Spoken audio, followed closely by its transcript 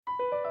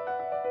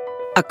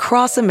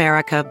Across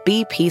America,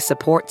 BP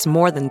supports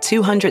more than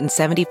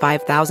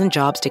 275,000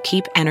 jobs to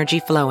keep energy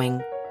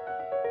flowing.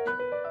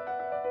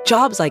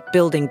 Jobs like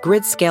building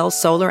grid-scale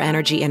solar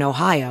energy in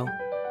Ohio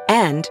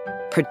and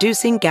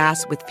producing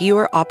gas with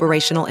fewer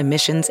operational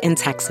emissions in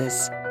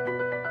Texas.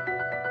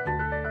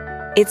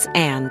 It's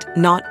and,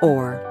 not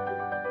or.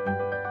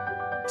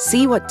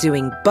 See what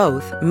doing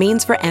both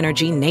means for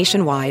energy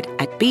nationwide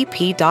at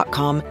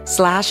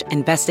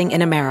bp.com/investing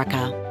in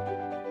America.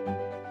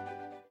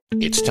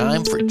 It's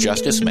time for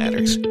Justice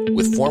Matters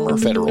with former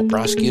federal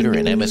prosecutor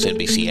and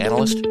MSNBC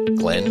analyst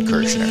Glenn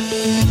Kirshner.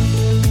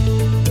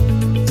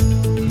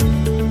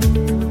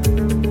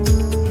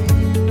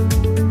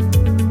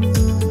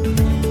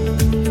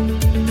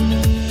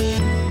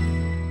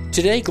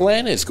 Today,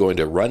 Glenn is going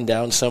to run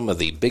down some of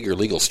the bigger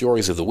legal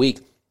stories of the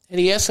week,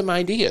 and he has some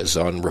ideas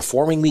on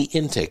reforming the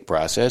intake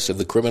process of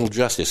the criminal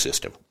justice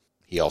system.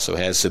 He also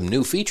has some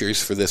new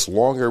features for this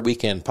longer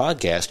weekend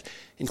podcast,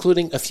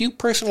 including a few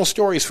personal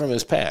stories from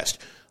his past,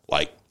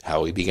 like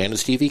how he began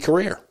his TV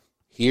career.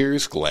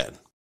 Here's Glenn.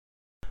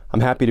 I'm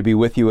happy to be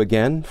with you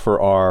again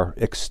for our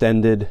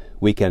extended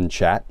weekend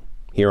chat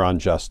here on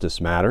Justice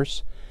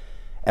Matters.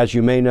 As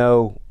you may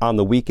know, on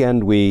the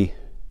weekend we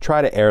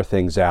try to air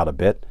things out a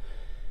bit.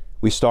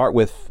 We start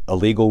with a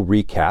legal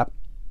recap.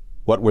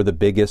 What were the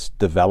biggest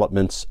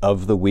developments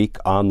of the week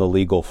on the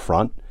legal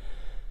front?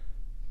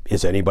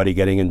 Is anybody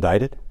getting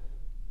indicted?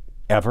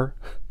 Ever?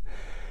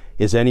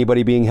 Is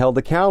anybody being held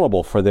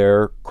accountable for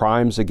their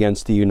crimes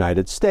against the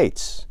United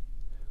States?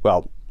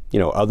 Well,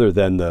 other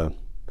than the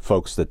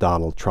folks that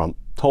Donald Trump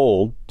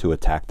told to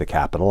attack the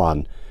Capitol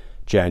on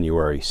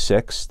January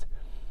 6th,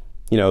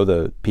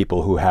 the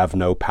people who have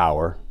no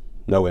power,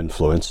 no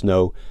influence,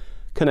 no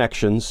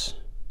connections,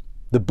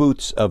 the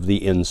boots of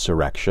the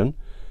insurrection,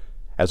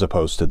 as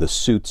opposed to the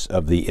suits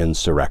of the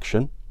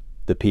insurrection,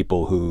 the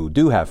people who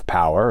do have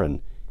power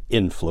and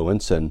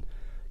influence and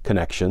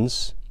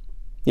connections,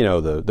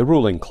 the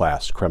ruling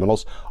class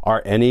criminals.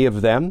 Are any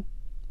of them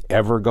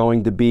ever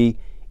going to be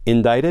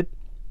indicted?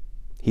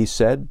 He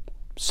said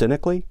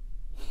cynically.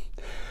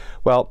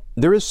 Well,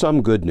 there is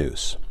some good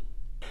news.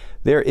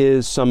 There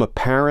is some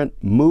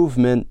apparent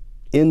movement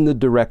in the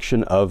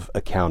direction of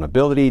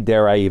accountability,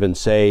 dare I even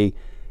say,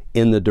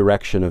 in the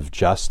direction of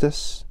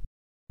justice.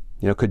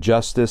 Could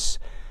justice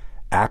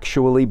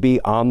actually be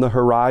on the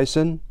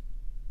horizon?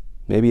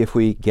 Maybe if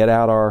we get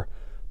out our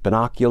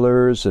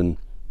binoculars and,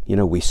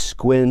 we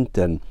squint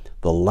and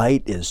the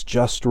light is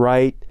just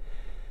right,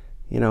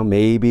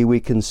 maybe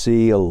we can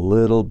see a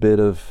little bit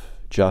of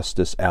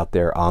justice out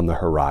there on the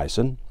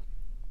horizon.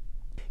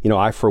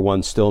 I, for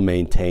one, still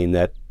maintain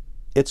that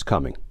it's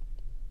coming,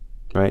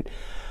 right?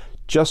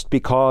 Just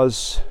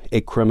because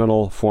a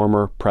criminal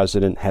former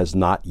president has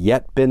not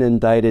yet been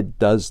indicted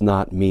does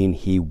not mean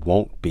he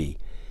won't be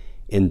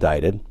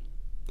indicted.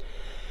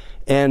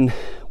 And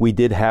we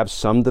did have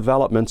some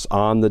developments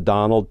on the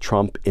Donald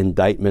Trump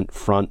indictment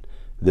front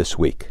this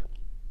week.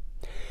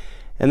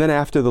 And then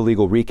after the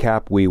legal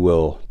recap, we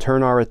will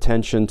turn our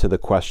attention to the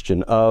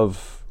question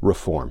of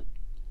reform.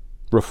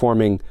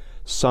 Reforming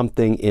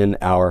something in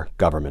our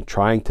government,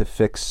 trying to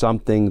fix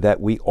something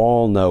that we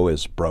all know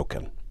is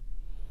broken.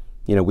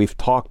 We've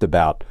talked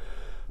about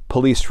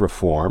police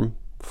reform,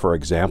 for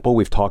example.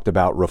 We've talked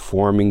about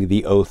reforming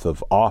the oath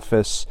of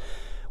office.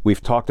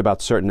 We've talked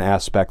about certain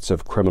aspects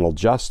of criminal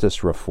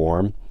justice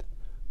reform.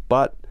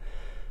 But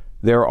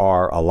there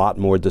are a lot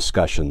more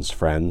discussions,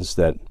 friends,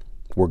 that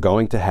we're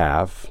going to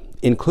have,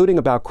 including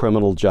about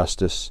criminal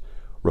justice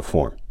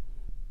reform.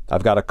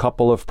 I've got a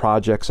couple of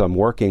projects I'm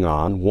working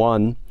on.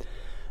 One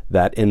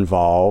that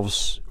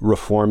involves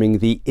reforming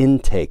the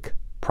intake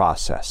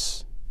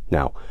process.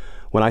 Now,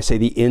 when I say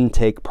the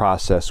intake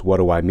process, what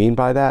do I mean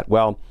by that?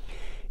 Well,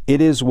 it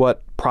is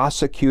what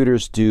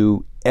prosecutors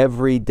do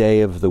every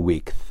day of the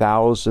week,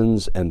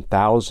 thousands and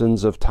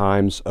thousands of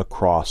times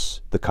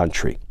across the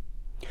country.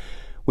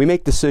 We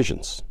make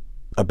decisions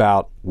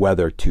about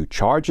whether to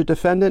charge a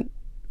defendant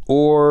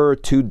or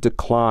to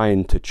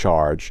decline to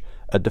charge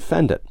a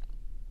defendant,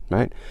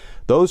 right?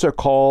 Those are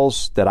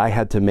calls that I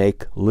had to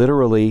make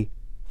literally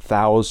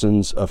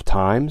thousands of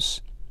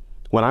times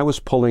when I was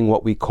pulling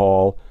what we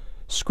call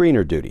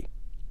screener duty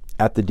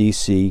at the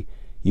D.C.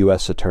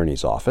 U.S.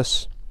 Attorney's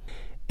Office.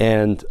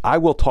 And I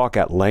will talk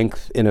at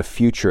length in a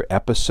future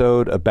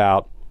episode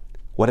about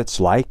what it's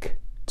like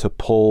to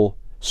pull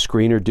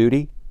screener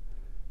duty.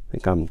 I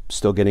think I'm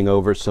still getting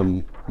over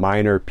some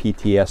minor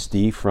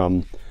PTSD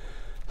from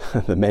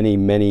the many,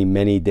 many,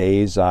 many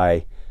days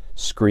I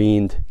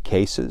screened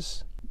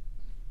cases.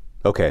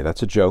 Okay,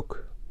 that's a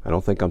joke. I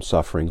don't think I'm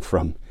suffering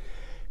from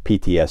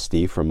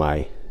PTSD from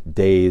my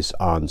days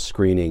on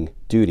screening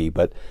duty,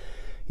 but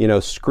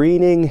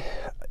screening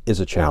is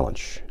a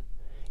challenge.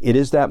 It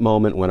is that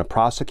moment when a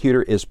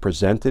prosecutor is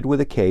presented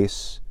with a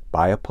case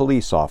by a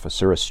police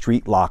officer, a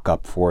street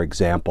lockup, for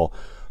example,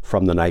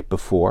 from the night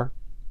before.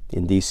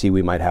 In D.C.,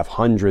 we might have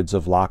hundreds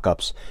of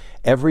lockups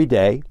every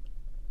day,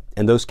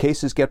 and those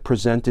cases get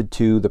presented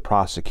to the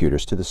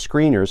prosecutors, to the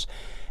screeners,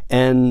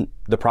 and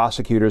the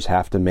prosecutors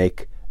have to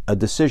make a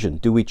decision.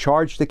 Do we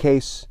charge the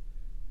case?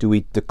 do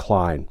we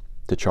decline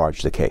to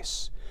charge the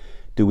case?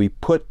 Do we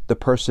put the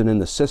person in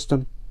the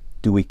system?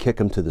 Do we kick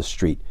him to the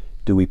street?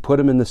 Do we put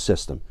him in the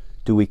system?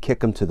 Do we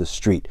kick him to the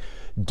street?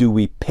 Do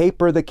we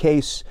paper the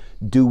case?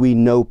 Do we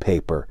no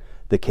paper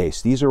the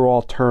case? These are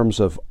all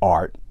terms of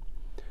art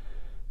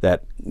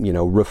that,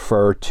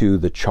 refer to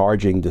the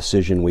charging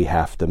decision we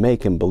have to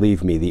make. And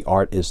believe me, the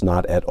art is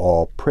not at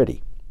all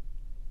pretty.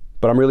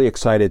 But I'm really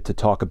excited to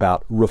talk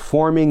about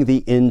reforming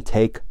the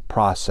intake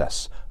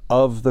process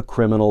of the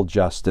criminal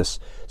justice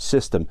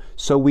system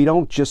so we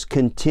don't just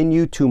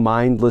continue to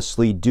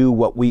mindlessly do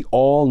what we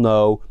all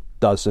know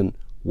doesn't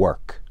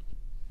work.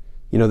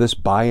 This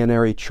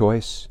binary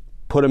choice,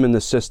 put them in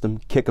the system,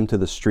 kick them to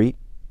the street.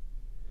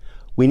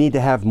 We need to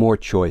have more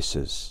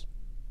choices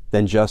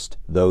than just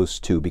those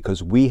two,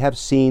 because we have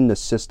seen the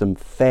system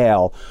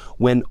fail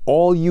when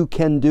all you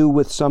can do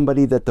with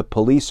somebody that the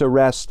police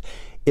arrest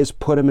is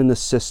put them in the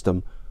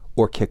system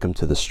or kick them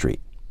to the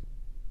street.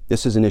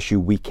 This is an issue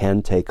we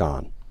can take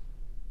on.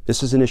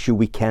 This is an issue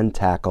we can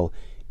tackle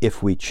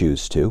if we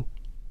choose to.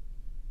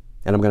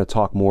 And I'm going to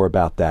talk more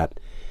about that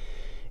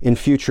in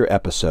future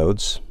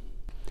episodes.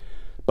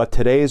 But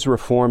today's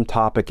reform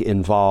topic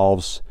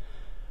involves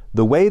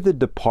the way the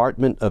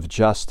Department of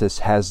Justice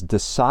has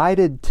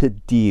decided to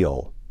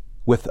deal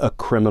with a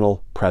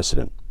criminal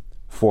president,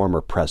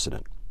 former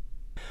president.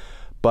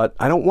 But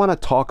I don't want to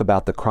talk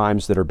about the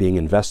crimes that are being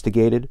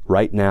investigated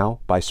right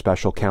now by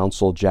Special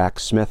Counsel Jack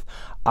Smith.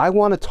 I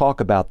want to talk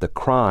about the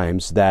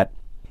crimes that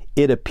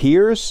it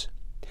appears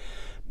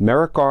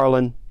Merrick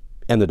Garland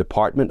and the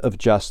Department of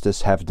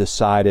Justice have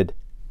decided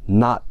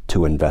not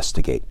to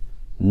investigate,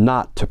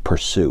 not to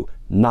pursue,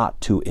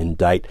 not to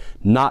indict,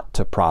 not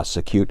to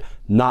prosecute,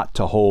 not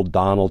to hold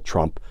Donald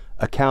Trump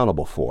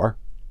accountable for.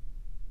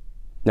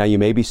 Now, you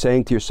may be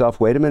saying to yourself,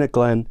 wait a minute,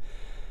 Glenn,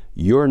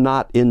 you're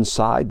not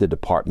inside the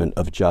Department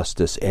of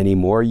Justice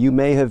anymore. You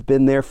may have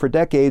been there for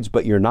decades,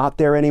 but you're not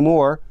there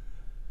anymore.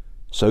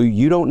 So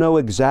you don't know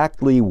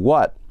exactly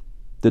what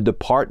the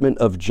Department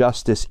of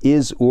Justice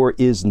is or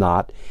is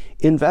not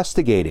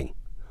investigating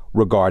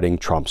regarding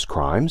Trump's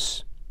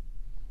crimes.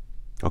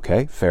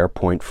 Okay, fair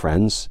point,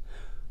 friends.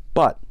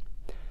 But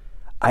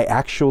I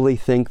actually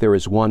think there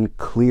is one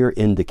clear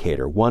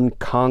indicator, one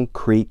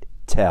concrete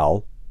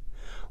tell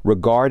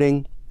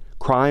regarding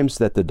crimes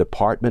that the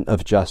Department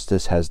of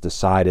Justice has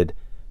decided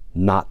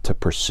not to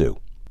pursue.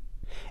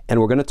 And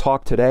we're going to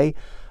talk today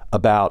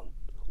about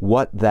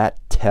what that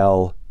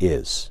tell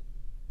is.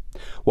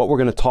 What we're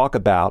going to talk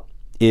about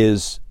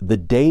is the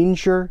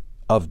danger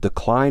of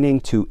declining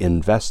to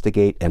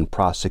investigate and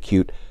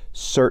prosecute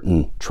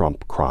certain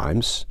Trump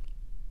crimes.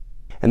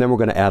 And then we're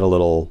going to add a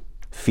little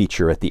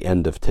feature at the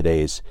end of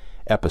today's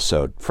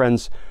episode.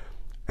 Friends,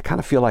 I kind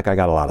of feel like I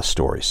got a lot of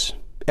stories.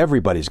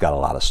 Everybody's got a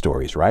lot of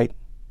stories, right?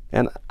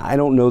 And I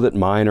don't know that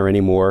mine are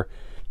any more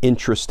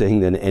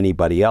interesting than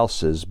anybody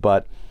else's,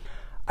 but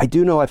I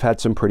do know I've had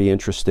some pretty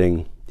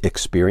interesting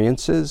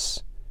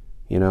experiences,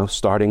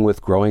 starting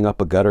with growing up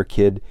a gutter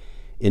kid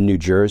in New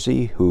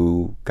Jersey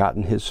who got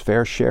in his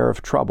fair share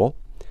of trouble,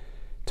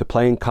 to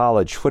playing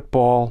college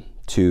football,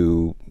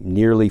 to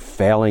nearly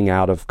failing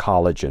out of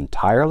college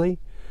entirely,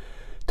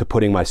 to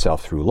putting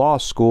myself through law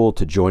school,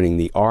 to joining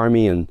the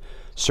Army and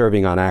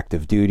serving on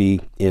active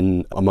duty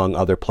in, among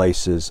other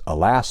places,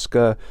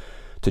 Alaska,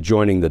 to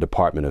joining the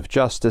Department of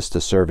Justice, to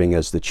serving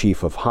as the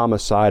chief of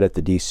homicide at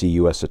the D.C.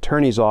 U.S.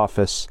 Attorney's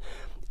Office,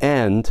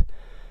 and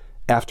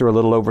after a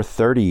little over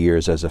 30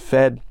 years as a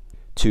Fed,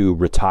 to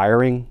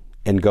retiring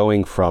and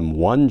going from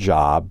one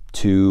job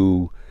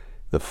to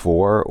the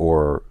 4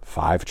 or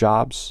 5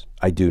 jobs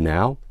I do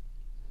now.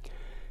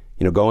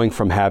 Going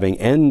from having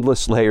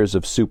endless layers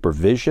of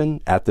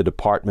supervision at the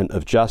Department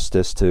of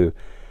Justice to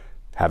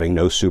having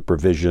no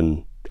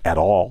supervision at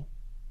all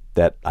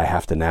that I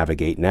have to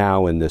navigate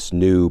now in this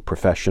new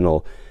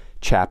professional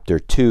Chapter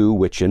 2,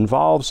 which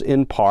involves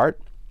in part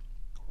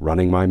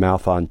running my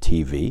mouth on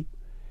TV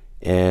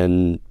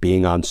and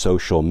being on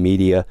social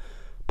media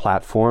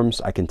platforms.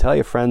 I can tell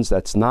you, friends,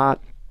 that's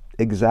not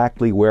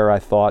exactly where I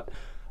thought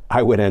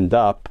I would end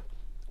up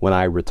when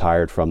I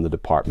retired from the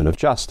Department of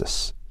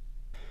Justice.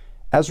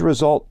 As a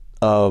result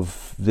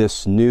of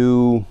this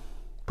new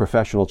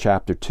professional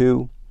Chapter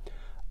 2,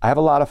 I have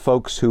a lot of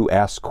folks who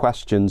ask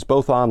questions,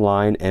 both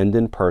online and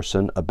in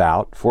person,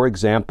 about, for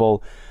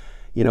example,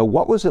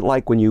 what was it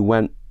like when you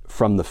went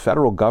from the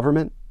federal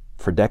government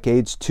for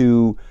decades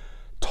to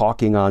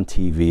talking on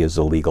TV as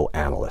a legal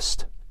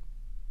analyst?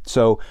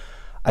 So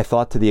I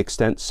thought, to the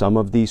extent some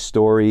of these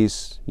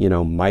stories,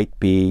 might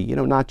be,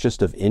 not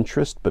just of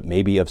interest, but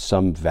maybe of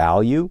some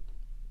value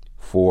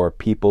for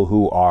people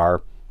who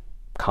are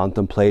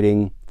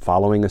contemplating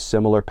following a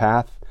similar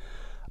path.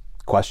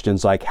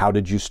 Questions like, how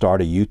did you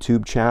start a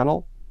YouTube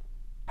channel?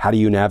 How do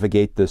you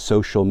navigate the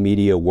social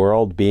media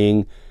world,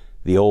 being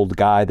the old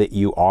guy that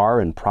you are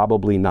and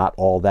probably not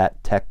all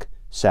that tech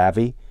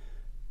savvy,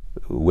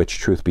 which,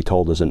 truth be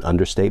told, is an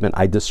understatement.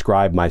 I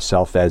describe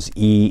myself as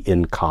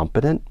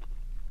incompetent.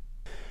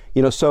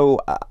 So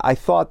I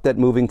thought that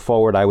moving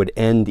forward, I would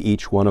end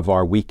each one of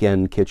our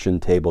weekend kitchen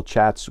table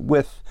chats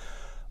with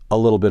a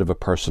little bit of a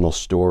personal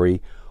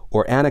story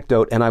or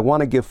anecdote, and I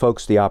want to give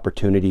folks the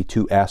opportunity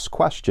to ask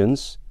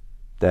questions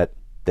that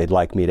they'd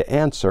like me to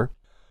answer.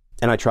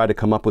 And I tried to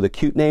come up with a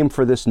cute name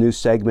for this new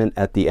segment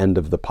at the end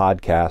of the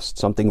podcast,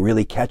 something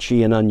really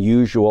catchy and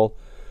unusual,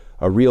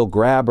 a real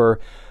grabber,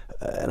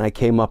 and I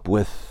came up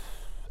with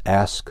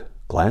Ask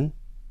Glenn.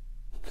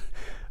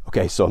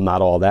 Okay, so I'm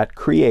not all that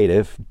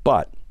creative,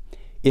 but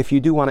if you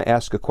do want to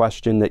ask a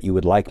question that you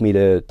would like me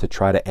to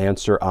try to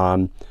answer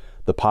on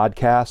the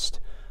podcast,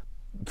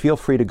 feel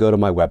free to go to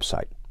my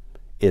website.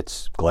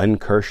 It's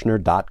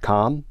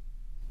glennkirshner.com,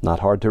 not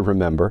hard to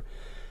remember,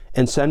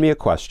 and send me a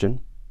question,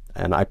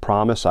 and I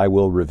promise I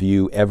will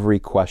review every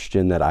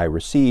question that I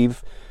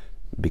receive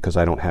because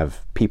I don't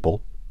have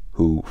people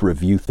who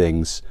review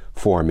things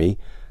for me.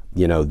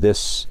 You know,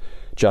 this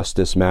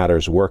Justice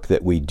Matters work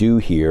that we do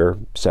here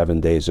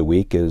 7 days a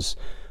week is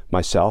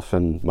myself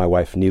and my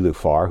wife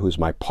Nilufar, who's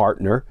my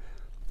partner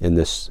in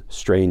this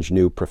strange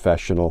new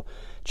professional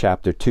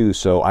chapter 2.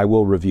 So I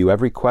will review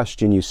every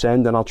question you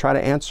send, and I'll try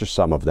to answer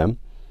some of them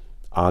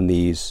on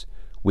these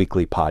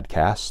weekly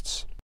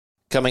podcasts.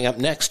 Coming up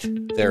next,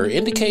 there are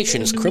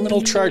indications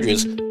criminal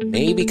charges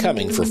may be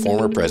coming for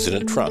former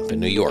President Trump in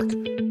New York.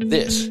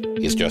 This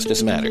is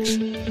Justice Matters.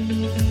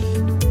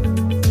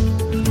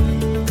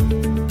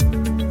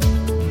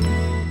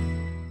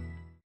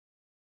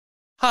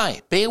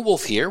 Hi,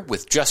 Beowulf here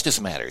with Justice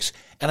Matters,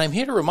 and I'm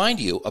here to remind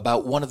you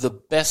about one of the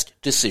best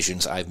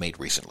decisions I've made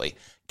recently,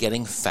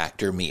 getting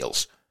Factor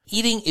meals.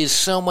 Eating is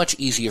so much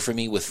easier for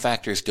me with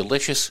Factor's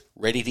delicious,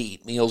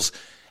 ready-to-eat meals.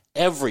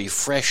 Every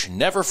fresh,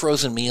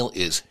 never-frozen meal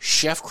is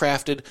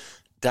chef-crafted,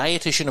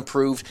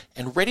 dietitian-approved,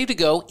 and ready to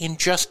go in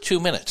just 2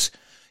 minutes.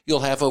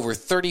 You'll have over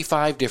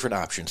 35 different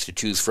options to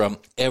choose from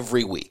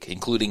every week,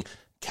 including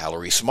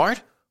Calorie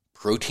Smart,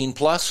 Protein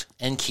Plus,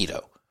 and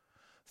Keto.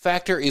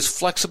 Factor is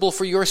flexible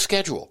for your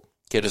schedule.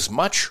 Get as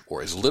much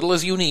or as little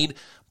as you need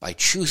by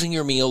choosing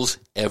your meals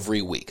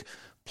every week.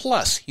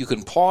 Plus, you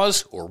can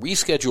pause or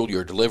reschedule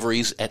your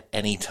deliveries at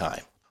any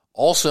time.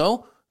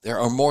 Also, there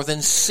are more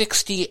than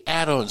 60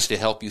 add-ons to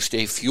help you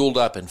stay fueled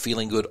up and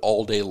feeling good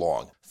all day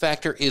long.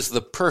 Factor is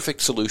the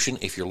perfect solution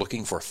if you're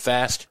looking for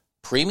fast,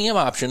 premium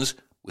options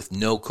with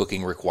no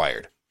cooking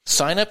required.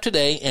 Sign up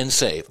today and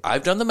save.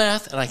 I've done the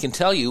math, and I can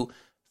tell you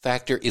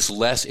Factor is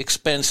less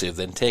expensive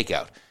than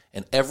takeout.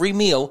 And every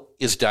meal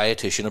is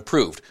dietitian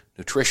approved,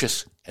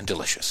 nutritious, and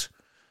delicious.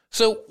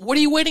 So what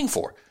are you waiting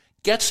for?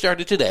 Get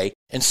started today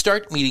and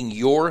start meeting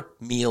your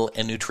meal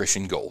and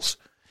nutrition goals.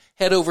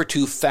 Head over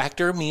to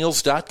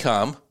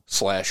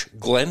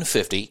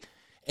factormeals.com/Glenn50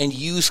 and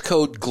use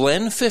code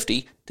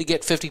Glenn50 to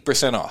get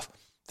 50% off.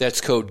 That's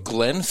code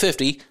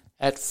Glenn50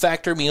 at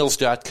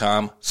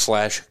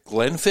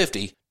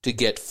factormeals.com/Glenn50 to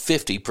get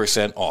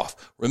 50% off.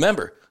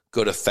 Remember,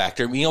 go to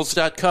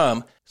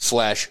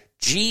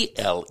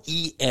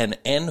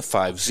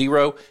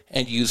factormeals.com/GLENN50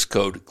 and use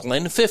code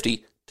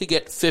Glenn50 to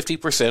get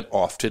 50%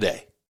 off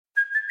today.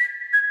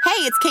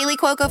 Hey, it's Kaylee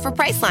Cuoco for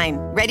Priceline.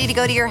 Ready to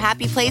go to your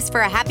happy place for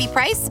a happy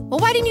price? Well,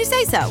 why didn't you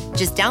say so?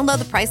 Just download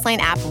the Priceline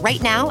app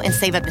right now and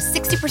save up to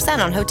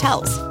 60% on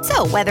hotels.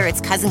 So whether it's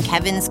Cousin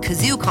Kevin's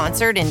Kazoo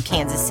Concert in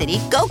Kansas City,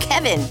 go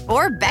Kevin,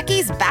 or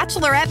Becky's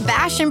Bachelorette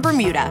Bash in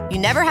Bermuda, you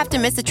never have to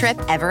miss a trip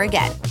ever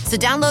again. So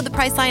download the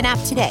Priceline app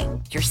today.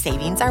 Your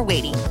savings are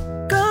waiting.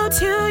 Go to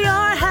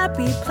your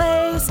happy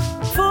place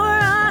for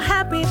a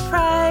happy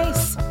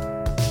price.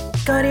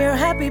 Go to your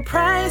happy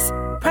price,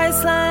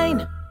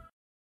 Priceline.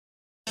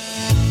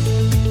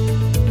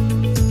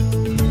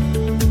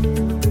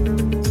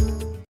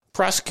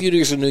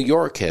 Prosecutors in New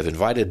York have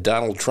invited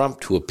Donald Trump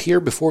to appear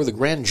before the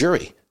grand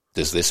jury.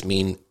 Does this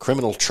mean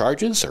criminal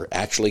charges are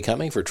actually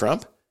coming for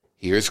Trump?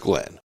 Here's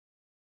Glenn.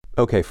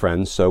 Okay,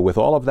 friends, so with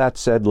all of that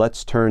said,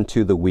 let's turn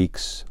to the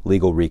week's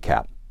legal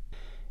recap.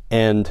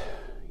 And,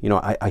 you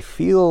know, I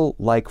feel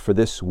like for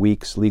this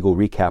week's legal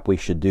recap, we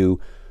should do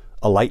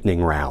a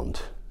lightning round,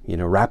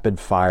 rapid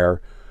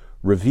fire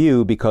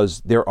review,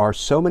 because there are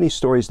so many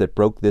stories that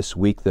broke this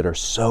week that are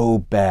so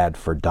bad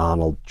for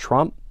Donald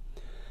Trump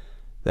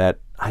that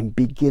I'm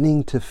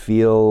beginning to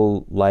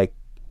feel like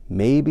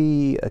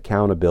maybe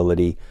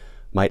accountability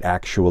might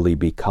actually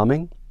be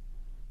coming.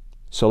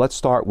 So let's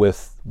start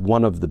with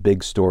one of the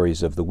big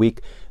stories of the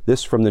week.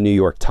 This from the New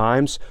York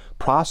Times.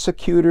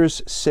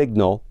 Prosecutors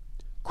signal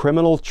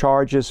criminal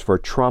charges for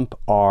Trump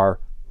are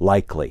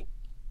likely.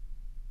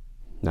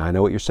 Now, I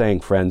know what you're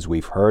saying, friends.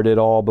 We've heard it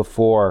all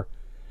before.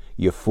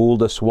 You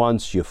fooled us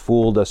once, you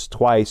fooled us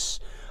twice.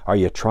 Are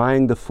you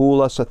trying to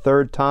fool us a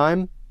third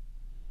time?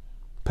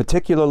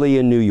 Particularly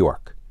in New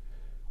York,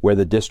 where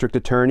the district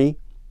attorney,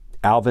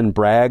 Alvin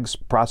Bragg's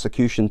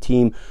prosecution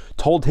team,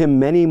 told him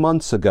many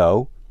months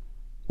ago,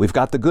 we've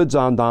got the goods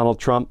on Donald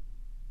Trump.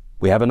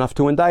 We have enough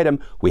to indict him.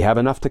 We have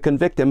enough to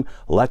convict him.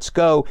 Let's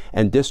go.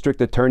 And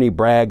District Attorney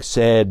Bragg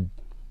said,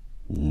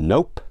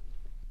 nope.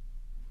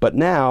 But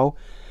now,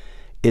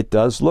 it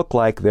does look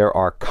like there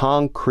are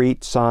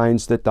concrete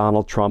signs that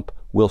Donald Trump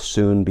will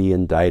soon be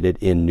indicted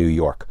in New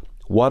York.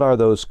 What are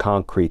those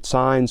concrete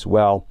signs?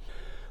 Well,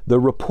 the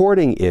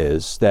reporting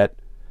is that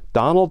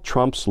Donald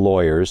Trump's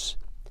lawyers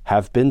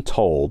have been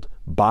told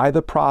by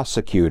the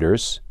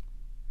prosecutors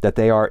that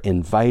they are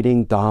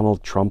inviting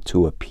Donald Trump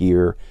to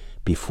appear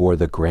before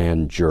the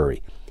grand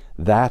jury.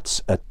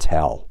 That's a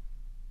tell.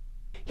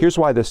 Here's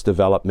why this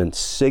development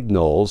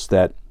signals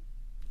that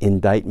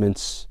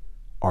indictments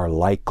are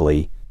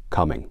likely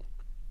coming.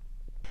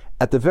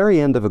 At the very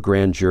end of a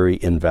grand jury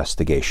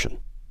investigation,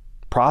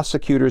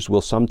 prosecutors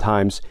will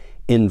sometimes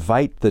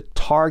invite the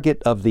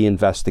target of the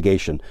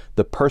investigation,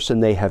 the person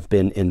they have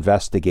been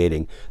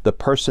investigating, the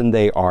person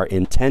they are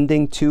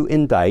intending to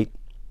indict,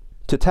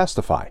 to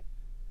testify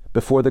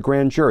before the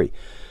grand jury.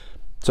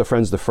 So,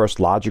 friends, the first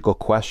logical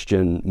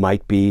question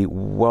might be,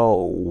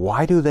 well,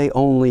 why do they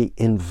only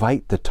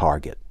invite the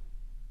target?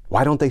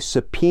 Why don't they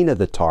subpoena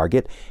the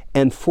target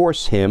and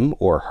force him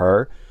or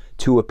her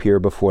to appear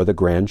before the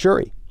grand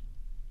jury?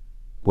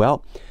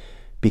 Well,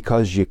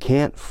 because you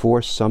can't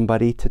force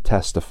somebody to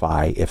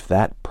testify if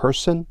that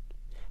person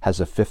has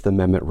a Fifth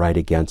Amendment right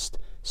against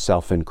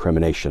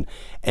self-incrimination.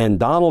 And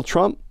Donald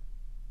Trump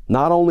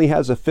not only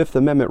has a Fifth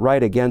Amendment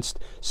right against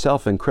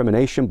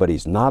self-incrimination, but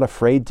he's not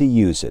afraid to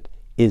use it,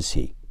 is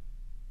he?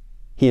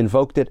 He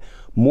invoked it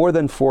more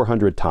than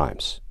 400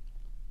 times.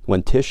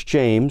 When Tish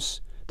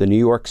James, the New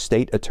York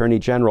State Attorney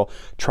General,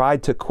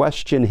 tried to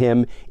question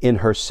him in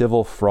her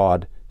civil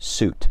fraud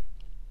suit.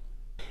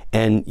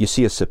 And you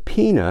see, a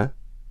subpoena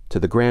to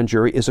the grand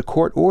jury is a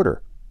court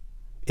order.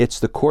 It's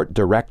the court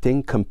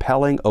directing,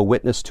 compelling a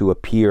witness to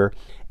appear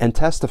and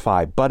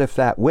testify. But if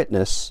that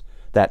witness,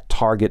 that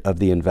target of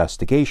the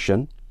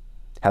investigation,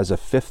 has a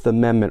Fifth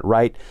Amendment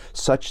right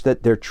such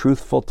that their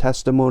truthful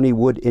testimony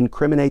would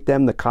incriminate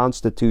them, the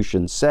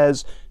Constitution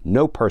says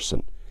no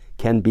person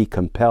can be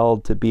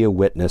compelled to be a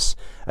witness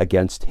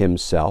against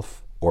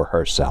himself or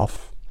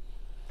herself.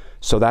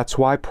 So that's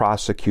why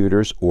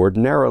prosecutors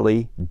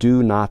ordinarily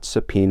do not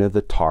subpoena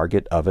the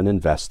target of an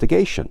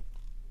investigation,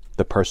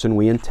 the person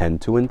we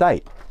intend to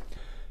indict,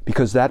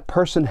 because that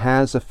person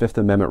has a Fifth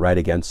Amendment right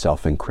against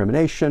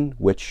self-incrimination,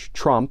 which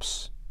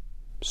trumps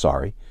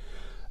the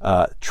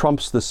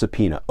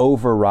subpoena,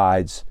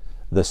 overrides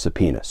the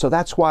subpoena. So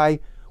that's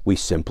why we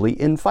simply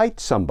invite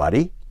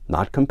somebody,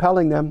 not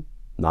compelling them,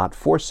 not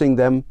forcing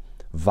them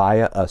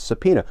via a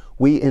subpoena.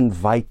 We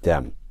invite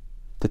them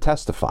to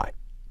testify.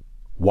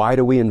 Why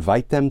do we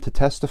invite them to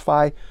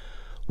testify?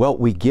 Well,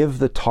 we give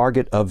the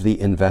target of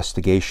the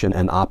investigation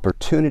an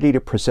opportunity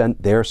to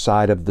present their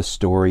side of the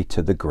story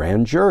to the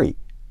grand jury.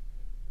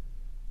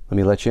 Let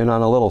me let you in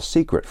on a little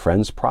secret,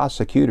 friends.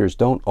 Prosecutors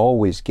don't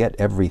always get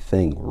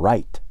everything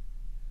right.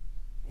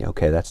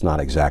 Okay, that's not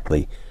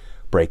exactly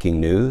breaking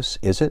news,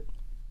 is it?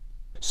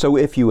 So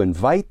if you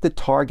invite the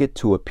target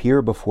to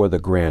appear before the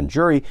grand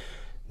jury,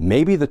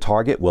 maybe the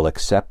target will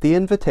accept the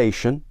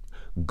invitation,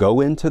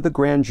 go into the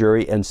grand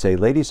jury and say,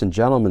 ladies and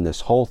gentlemen,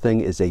 this whole thing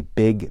is a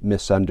big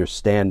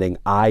misunderstanding.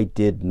 I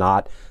did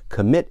not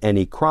commit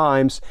any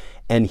crimes,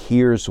 and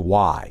here's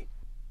why.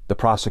 The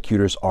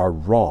prosecutors are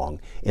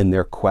wrong in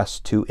their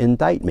quest to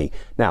indict me.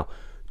 Now,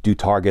 do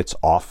targets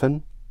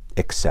often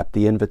accept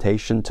the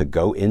invitation to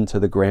go into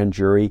the grand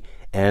jury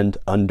and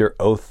under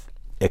oath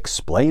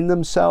explain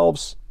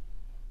themselves?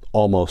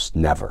 Almost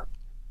never.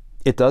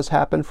 It does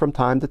happen from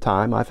time to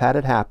time. I've had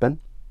it happen.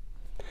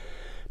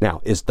 Now,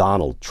 is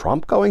Donald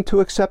Trump going to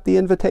accept the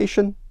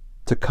invitation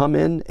to come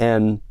in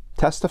and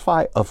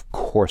testify? Of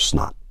course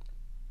not.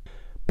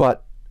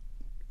 But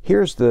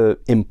here's the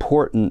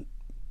important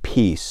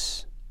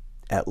piece,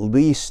 at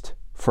least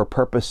for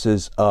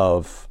purposes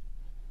of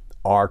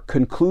our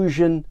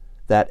conclusion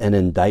that an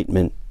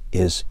indictment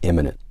is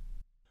imminent.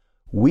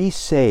 We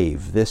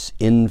save this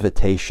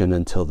invitation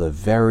until the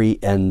very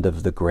end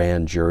of the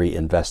grand jury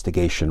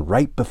investigation,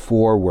 right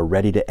before we're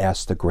ready to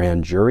ask the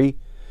grand jury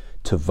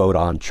to vote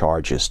on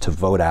charges, to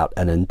vote out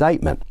an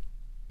indictment.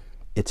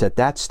 It's at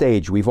that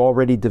stage we've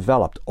already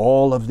developed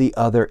all of the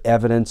other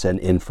evidence and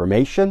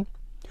information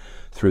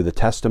through the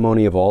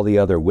testimony of all the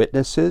other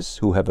witnesses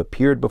who have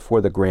appeared before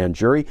the grand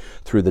jury,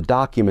 through the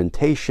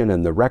documentation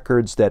and the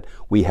records that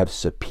we have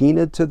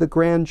subpoenaed to the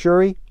grand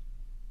jury.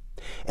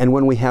 And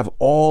when we have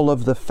all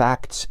of the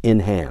facts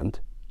in hand,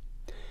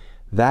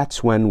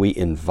 that's when we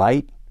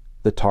invite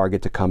the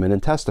target to come in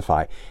and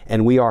testify.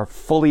 And we are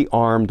fully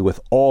armed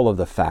with all of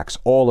the facts,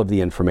 all of the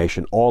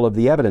information, all of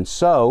the evidence.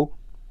 So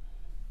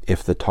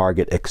if the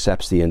target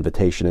accepts the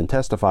invitation and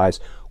testifies,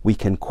 we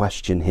can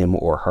question him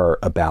or her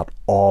about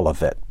all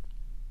of it.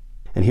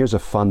 And here's a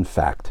fun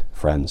fact,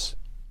 friends.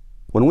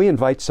 When we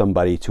invite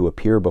somebody to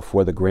appear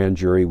before the grand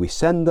jury, we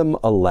send them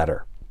a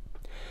letter.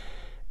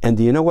 And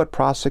do you know what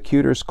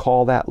prosecutors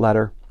call that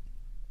letter?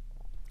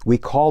 We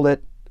call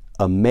it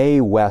a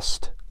Mae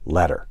West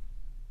letter.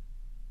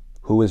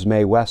 Who is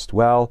Mae West?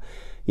 Well,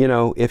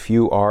 if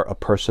you are a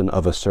person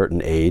of a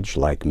certain age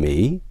like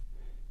me,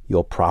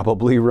 you'll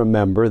probably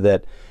remember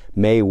that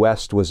Mae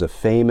West was a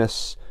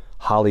famous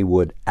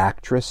Hollywood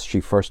actress. She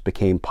first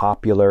became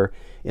popular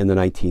in the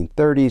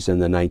 1930s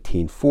and the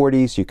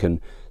 1940s. You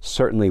can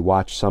certainly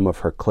watch some of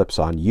her clips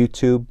on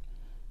YouTube.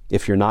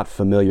 If you're not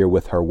familiar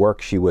with her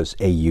work, she was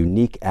a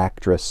unique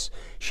actress.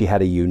 She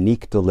had a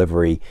unique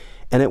delivery.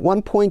 And at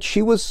one point,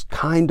 she was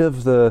kind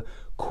of the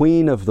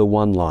queen of the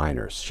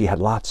one-liners. She had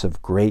lots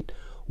of great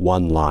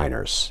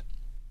one-liners.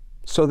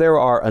 So there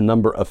are a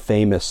number of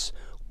famous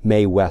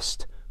Mae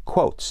West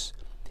quotes.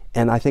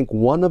 And I think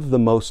one of the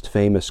most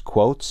famous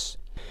quotes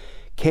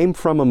came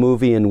from a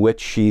movie in which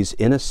she's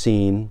in a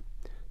scene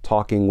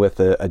talking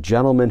with a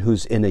gentleman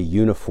who's in a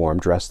uniform,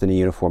 dressed in a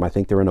uniform. I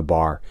think they're in a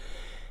bar.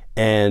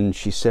 And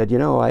she said,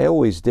 I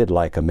always did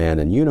like a man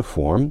in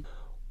uniform.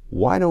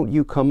 Why don't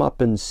you come up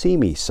and see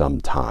me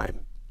sometime?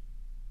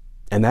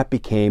 And that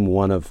became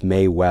one of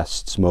Mae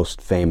West's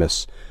most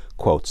famous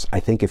quotes.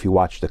 I think if you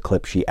watch the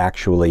clip, she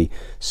actually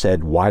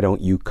said, why don't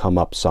you come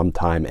up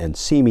sometime and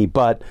see me?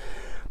 But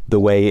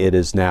the way it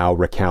is now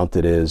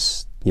recounted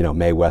is,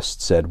 Mae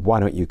West said, why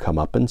don't you come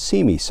up and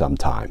see me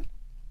sometime?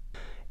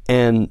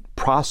 And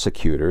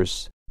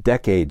prosecutors,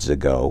 decades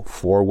ago,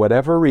 for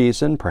whatever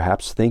reason,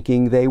 perhaps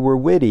thinking they were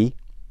witty,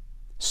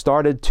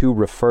 started to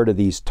refer to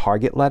these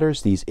target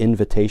letters, these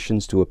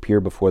invitations to appear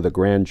before the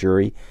grand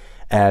jury,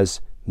 as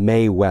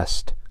Mae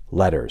West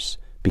letters,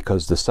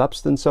 because the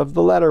substance of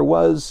the letter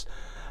was,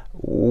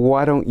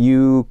 why don't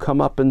you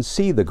come up and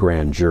see the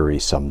grand jury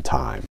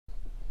sometime?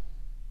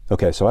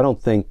 Okay, so I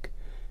don't think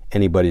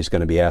anybody's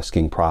going to be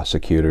asking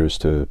prosecutors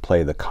to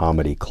play the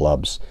comedy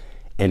clubs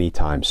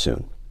anytime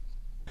soon.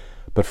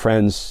 But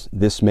friends,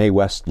 this Mae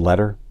West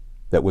letter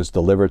that was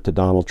delivered to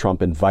Donald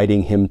Trump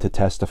inviting him to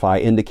testify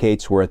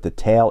indicates we're at the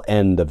tail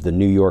end of the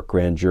New York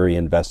grand jury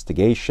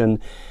investigation,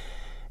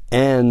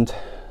 and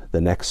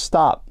the next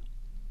stop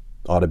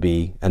ought to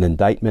be an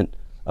indictment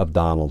of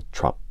Donald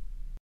Trump.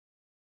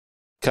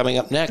 Coming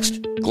up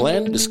next,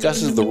 Glenn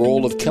discusses the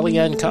role of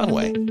Kellyanne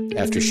Conway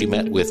after she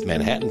met with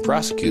Manhattan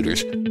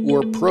prosecutors who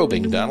are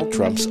probing Donald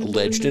Trump's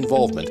alleged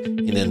involvement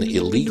in an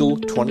illegal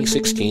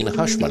 2016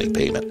 hush money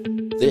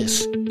payment.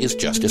 This is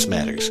Justice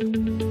Matters.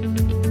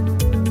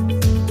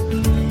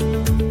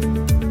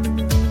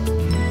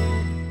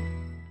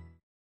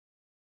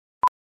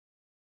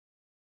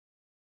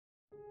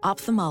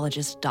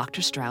 Ophthalmologist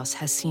Dr. Strauss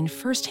has seen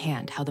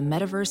firsthand how the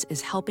metaverse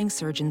is helping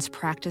surgeons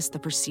practice the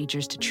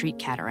procedures to treat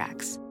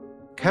cataracts.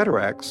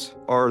 Cataracts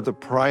are the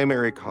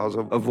primary cause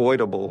of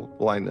avoidable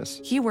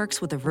blindness. He works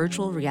with a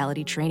virtual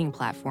reality training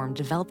platform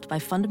developed by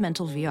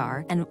Fundamental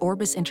VR and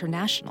Orbis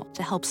International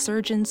to help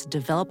surgeons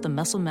develop the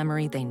muscle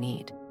memory they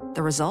need.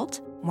 The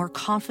result? More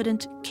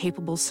confident,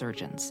 capable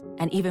surgeons.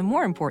 And even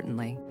more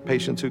importantly,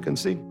 patients who can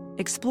see.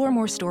 Explore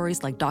more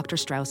stories like Dr.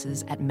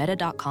 Strauss's at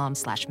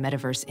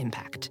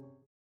meta.com/metaverseimpact.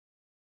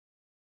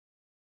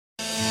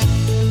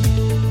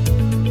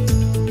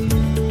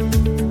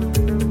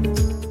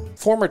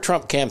 Former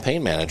Trump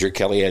campaign manager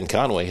Kellyanne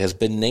Conway has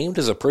been named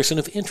as a person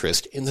of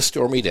interest in the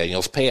Stormy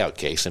Daniels payout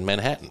case in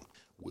Manhattan.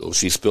 Will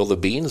she spill the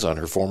beans on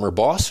her former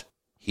boss?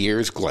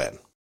 Here's Glenn.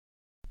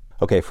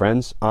 Okay,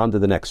 friends, on to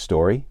the next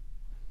story.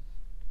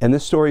 And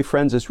this story,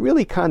 friends, is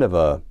really kind of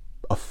a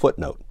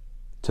footnote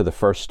to the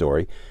first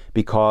story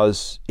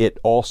because it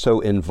also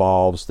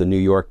involves the New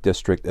York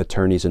District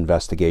Attorney's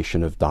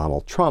investigation of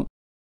Donald Trump.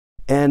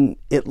 And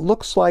it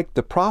looks like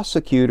the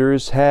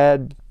prosecutors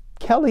had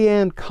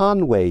Kellyanne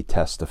Conway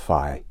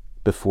testify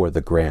before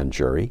the grand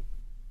jury.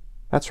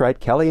 That's right,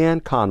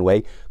 Kellyanne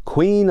Conway,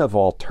 queen of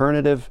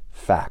alternative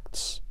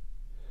facts.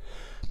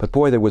 But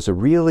boy, there was a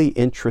really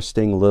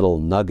interesting little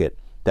nugget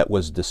that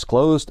was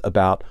disclosed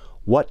about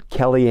what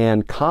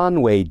Kellyanne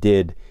Conway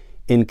did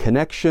in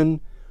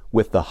connection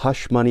with the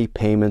hush money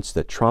payments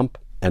that Trump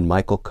and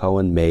Michael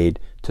Cohen made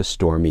to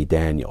Stormy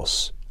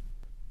Daniels.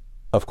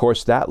 Of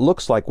course, that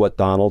looks like what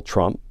Donald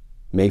Trump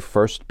may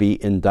first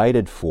be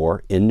indicted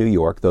for in New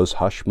York, those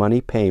hush money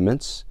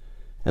payments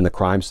and the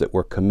crimes that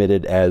were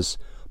committed as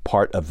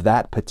part of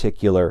that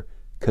particular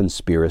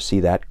conspiracy,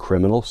 that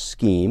criminal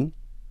scheme.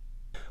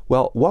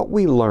 Well, what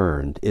we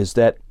learned is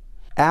that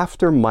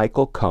after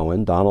Michael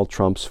Cohen, Donald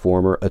Trump's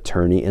former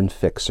attorney and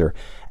fixer,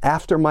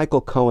 after Michael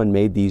Cohen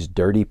made these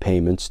dirty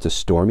payments to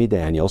Stormy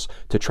Daniels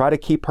to try to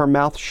keep her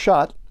mouth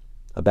shut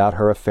about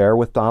her affair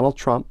with Donald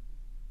Trump,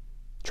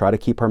 try to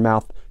keep her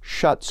mouth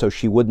shut so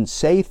she wouldn't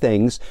say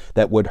things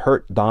that would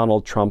hurt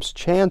Donald Trump's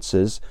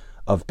chances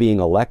of being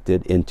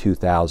elected in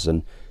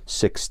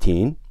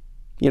 2016.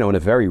 In a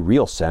very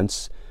real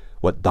sense,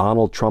 what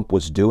Donald Trump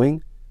was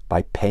doing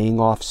by paying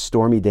off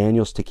Stormy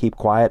Daniels to keep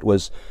quiet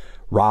was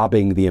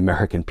robbing the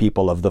American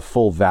people of the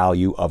full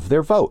value of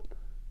their vote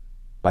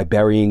by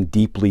burying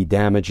deeply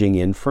damaging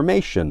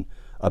information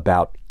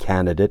about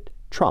candidate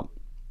Trump.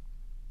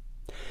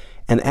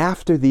 And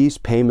after these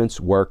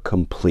payments were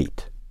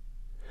complete,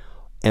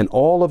 and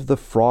all of the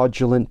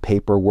fraudulent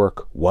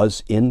paperwork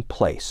was in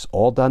place,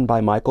 all done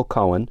by Michael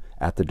Cohen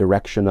at the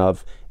direction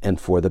of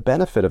and for the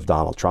benefit of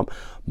Donald Trump,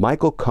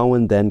 Michael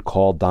Cohen then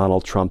called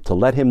Donald Trump to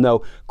let him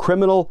know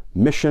criminal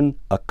mission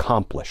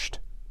accomplished.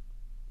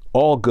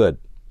 All good.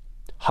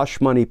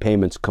 Hush money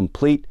payments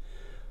complete,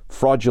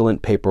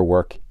 fraudulent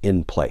paperwork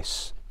in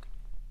place.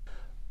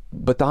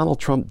 But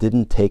Donald Trump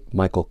didn't take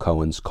Michael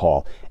Cohen's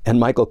call. And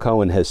Michael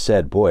Cohen has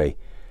said, boy,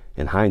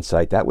 in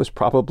hindsight, that was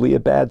probably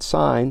a bad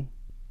sign.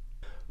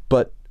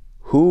 But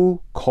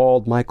who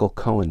called Michael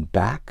Cohen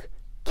back?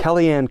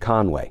 Kellyanne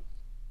Conway.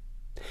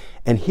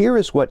 And here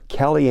is what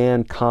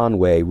Kellyanne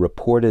Conway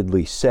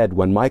reportedly said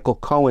when Michael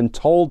Cohen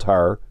told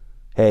her,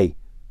 hey,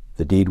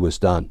 the deed was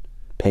done,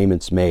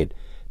 payments made,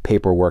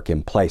 paperwork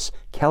in place.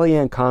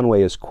 Kellyanne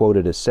Conway is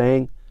quoted as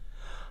saying,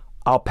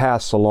 I'll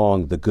pass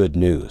along the good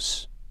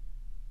news.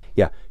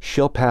 Yeah,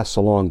 she'll pass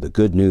along the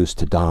good news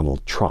to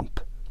Donald Trump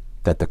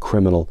that the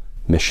criminal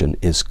mission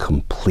is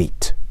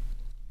complete.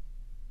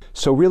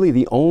 So really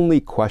the only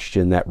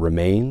question that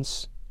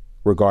remains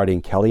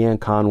regarding Kellyanne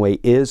Conway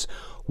is,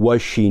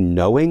 was she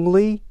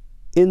knowingly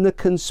in the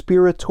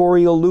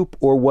conspiratorial loop,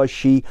 or was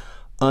she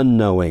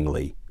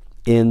unknowingly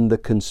in the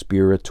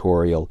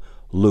conspiratorial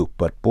loop?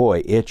 But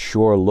boy, it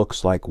sure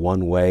looks like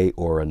one way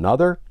or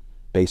another,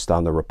 based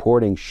on the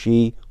reporting,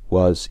 she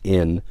was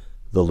in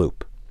the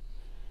loop.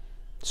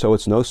 So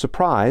it's no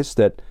surprise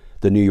that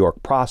the New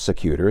York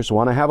prosecutors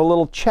want to have a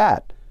little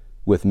chat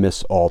with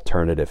Miss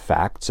Alternative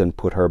Facts and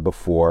put her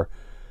before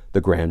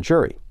the grand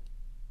jury.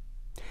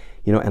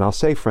 You know, and I'll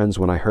say, friends,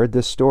 when I heard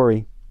this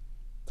story,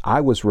 I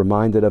was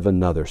reminded of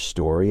another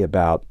story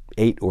about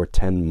 8 or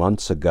 10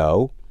 months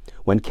ago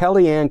when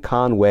Kellyanne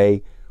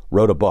Conway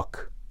wrote a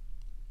book.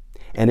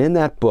 And in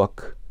that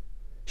book,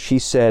 she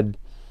said,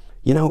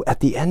 you know, at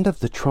the end of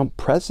the Trump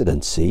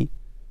presidency,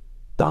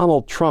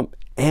 Donald Trump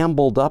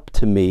ambled up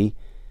to me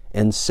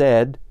and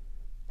said,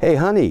 hey,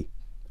 honey,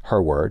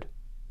 her word,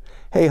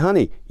 hey,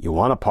 honey, you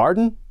want a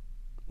pardon?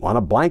 Want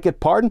a blanket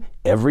pardon?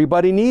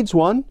 Everybody needs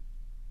one.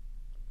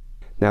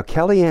 Now,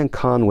 Kellyanne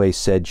Conway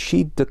said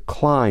she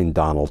declined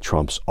Donald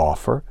Trump's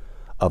offer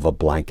of a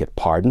blanket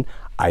pardon.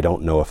 I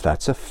don't know if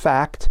that's a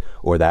fact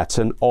or that's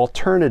an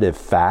alternative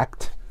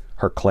fact,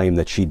 her claim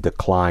that she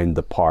declined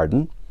the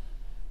pardon.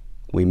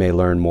 We may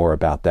learn more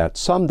about that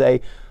someday,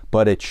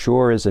 but it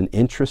sure is an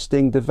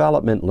interesting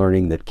development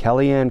learning that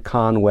Kellyanne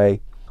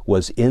Conway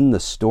was in the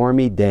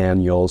Stormy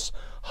Daniels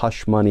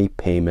hush money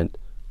payment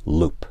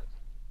loop.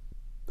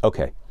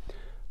 Okay,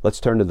 let's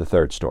turn to the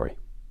third story.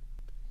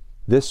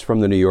 This from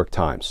the New York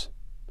Times.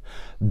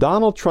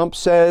 Donald Trump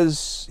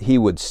says he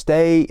would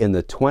stay in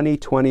the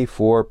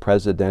 2024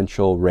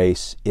 presidential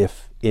race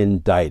if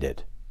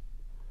indicted.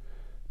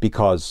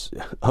 Because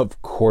of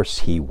course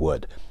he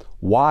would.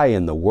 Why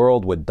in the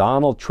world would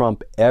Donald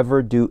Trump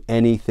ever do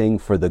anything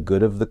for the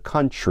good of the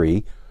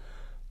country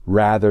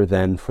rather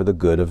than for the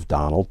good of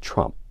Donald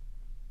Trump?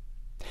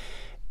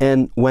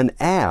 And when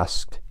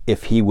asked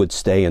if he would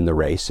stay in the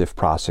race if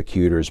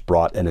prosecutors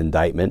brought an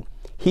indictment,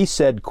 he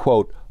said,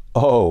 quote,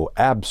 oh,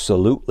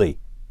 absolutely.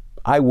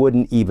 I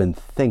wouldn't even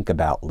think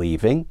about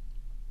leaving.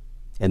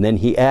 And then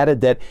he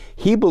added that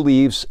he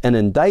believes an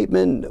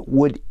indictment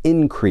would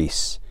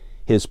increase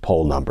his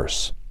poll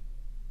numbers.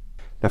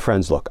 Now,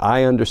 friends, look,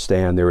 I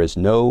understand there is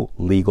no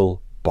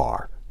legal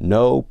bar,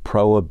 no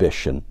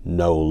prohibition,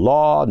 no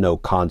law, no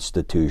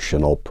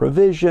constitutional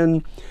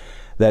provision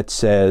that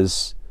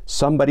says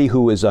somebody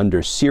who is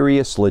under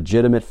serious,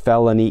 legitimate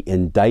felony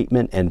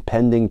indictment and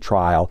pending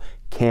trial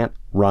can't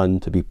run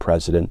to be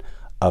president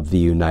of the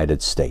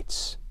United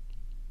States.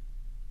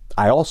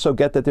 I also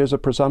get that there's a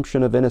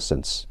presumption of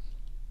innocence.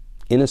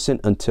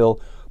 Innocent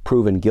until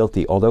proven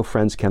guilty. Although,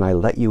 friends, can I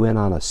let you in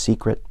on a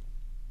secret?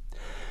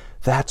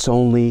 That's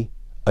only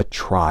a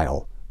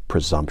trial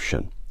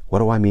presumption. What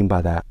do I mean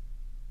by that?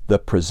 The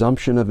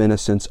presumption of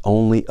innocence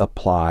only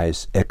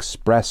applies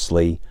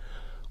expressly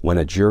when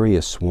a jury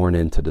is sworn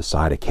in to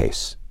decide a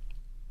case.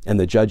 And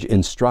the judge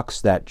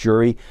instructs that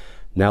jury,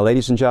 now,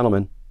 ladies and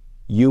gentlemen,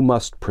 you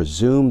must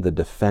presume the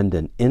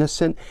defendant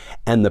innocent,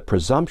 and the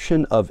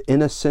presumption of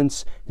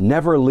innocence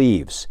never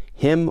leaves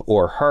him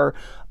or her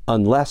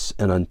unless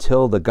and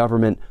until the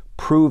government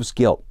proves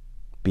guilt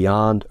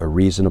beyond a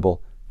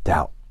reasonable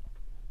doubt.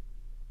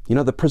 You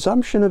know, the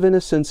presumption of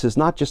innocence is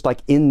not just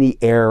like in the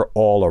air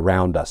all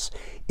around us.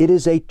 It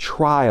is a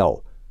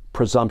trial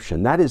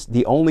presumption. That is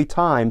the only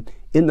time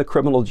in the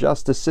criminal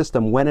justice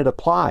system when it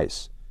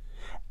applies,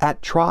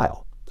 at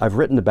trial. I've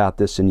written about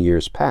this in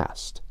years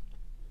past.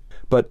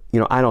 But, you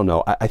know, I don't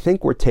know. I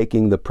think we're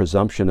taking the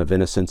presumption of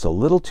innocence a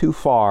little too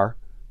far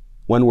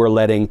when we're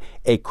letting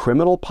a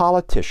criminal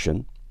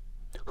politician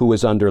who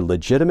is under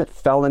legitimate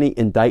felony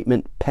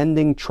indictment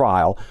pending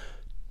trial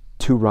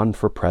to run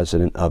for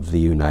president of the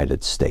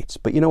United States.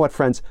 But you know what,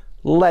 friends?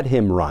 Let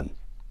him run,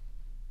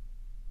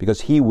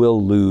 because he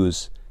will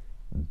lose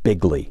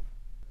bigly.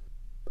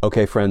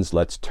 Okay, friends,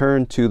 let's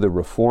turn to the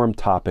reform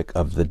topic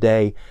of the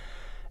day.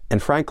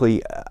 And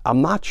frankly,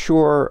 I'm not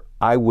sure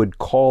I would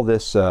call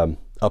this a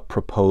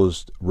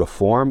proposed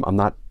reform. I'm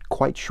not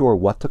quite sure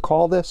what to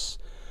call this.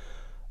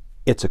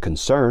 It's a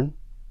concern.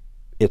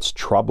 It's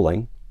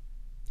troubling.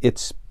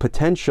 It's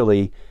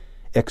potentially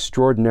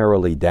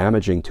extraordinarily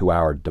damaging to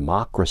our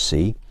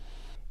democracy.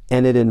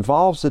 And it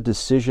involves a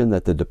decision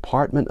that the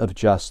Department of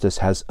Justice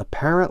has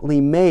apparently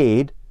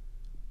made,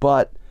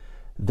 but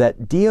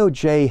that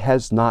DOJ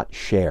has not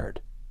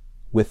shared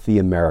with the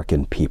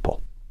American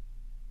people.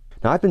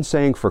 Now, I've been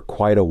saying for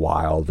quite a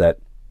while that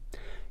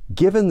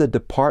given the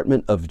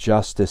Department of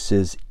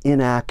Justice's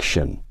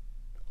inaction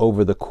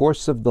over the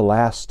course of the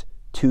last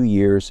 2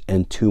 years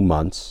and 2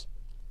 months,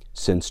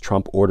 since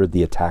Trump ordered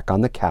the attack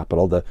on the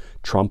Capitol, the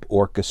Trump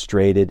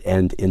orchestrated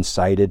and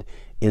incited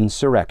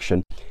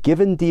insurrection.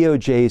 Given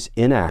DOJ's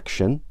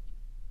inaction,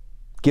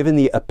 given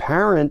the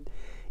apparent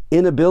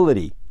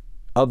inability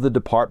of the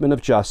Department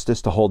of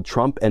Justice to hold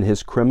Trump and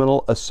his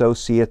criminal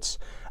associates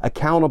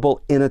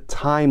accountable in a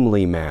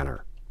timely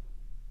manner,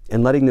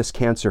 and letting this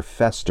cancer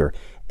fester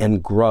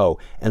and grow,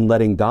 and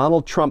letting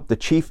Donald Trump, the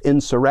chief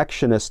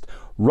insurrectionist,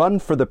 run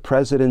for the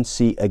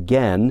presidency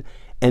again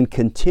and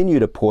continue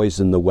to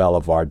poison the well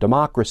of our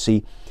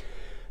democracy.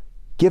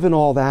 Given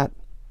all that,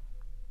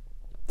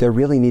 there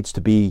really needs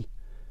to be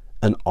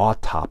an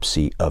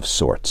autopsy of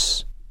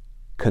sorts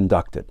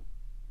conducted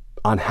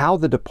on how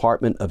the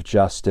Department of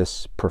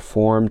Justice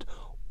performed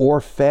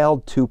or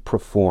failed to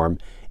perform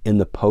in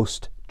the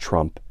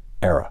post-Trump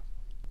era.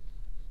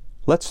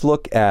 Let's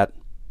look at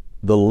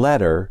the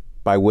letter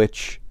by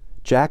which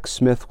Jack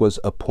Smith was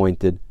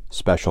appointed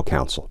special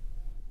counsel.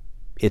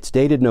 It's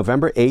dated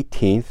November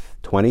 18th,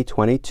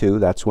 2022.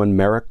 That's when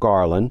Merrick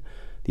Garland,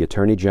 the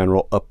Attorney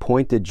General,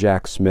 appointed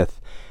Jack Smith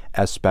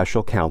as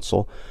special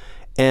counsel.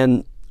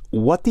 And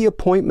what the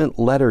appointment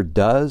letter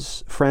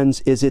does,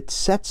 friends, is it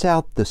sets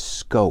out the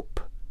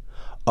scope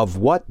of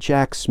what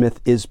Jack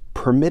Smith is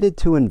permitted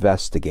to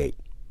investigate.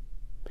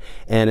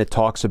 And it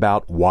talks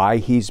about why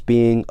he's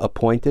being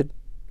appointed,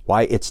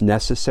 why it's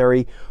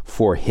necessary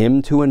for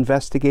him to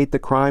investigate the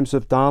crimes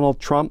of Donald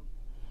Trump.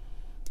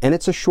 And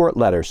it's a short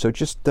letter, so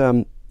just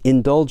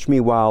indulge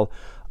me while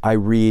I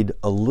read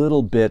a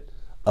little bit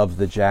of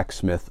the Jack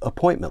Smith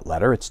appointment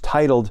letter. It's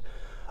titled,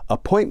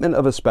 Appointment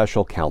of a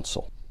Special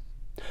Counsel.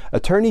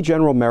 Attorney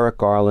General Merrick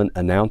Garland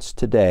announced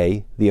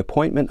today the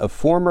appointment of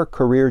former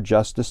Career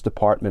Justice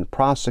Department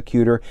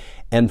prosecutor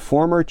and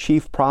former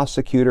chief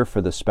prosecutor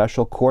for the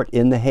Special Court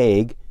in The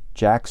Hague,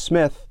 Jack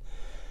Smith,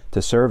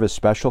 to serve as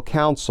special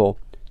counsel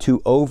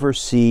to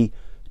oversee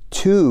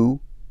 2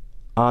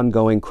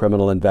 ongoing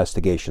criminal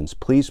investigations.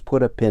 Please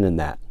put a pin in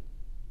that.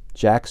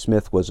 Jack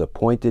Smith was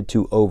appointed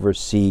to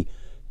oversee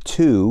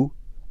 2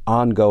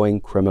 ongoing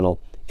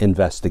criminal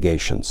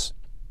investigations.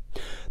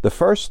 The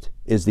first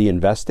is the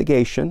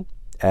investigation,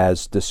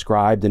 as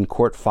described in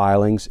court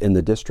filings in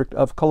the District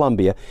of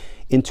Columbia,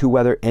 into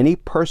whether any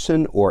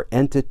person or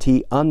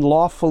entity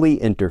unlawfully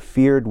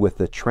interfered with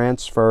the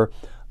transfer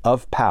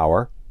of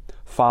power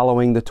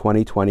following the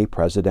 2020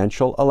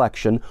 presidential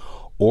election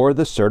or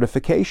the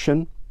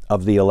certification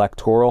of the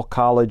Electoral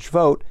College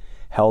vote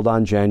held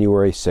on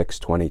January 6,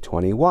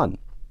 2021.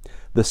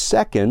 The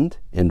second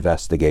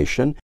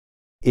investigation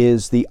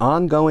is the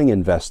ongoing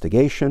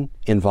investigation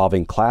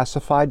involving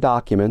classified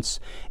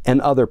documents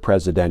and other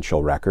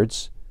presidential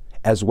records,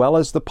 as well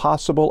as the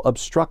possible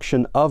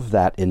obstruction of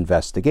that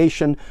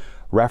investigation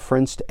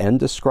referenced and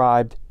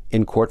described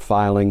in court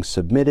filings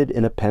submitted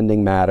in a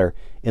pending matter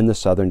in the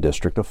Southern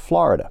District of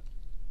Florida.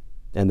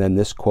 And then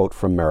this quote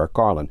from Merrick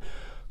Garland.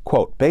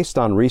 Quote, based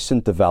on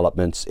recent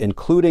developments,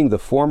 including the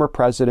former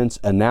president's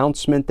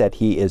announcement that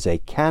he is a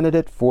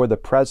candidate for the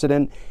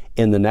president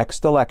in the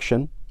next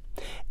election,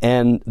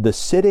 and the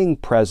sitting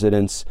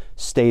president's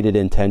stated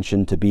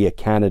intention to be a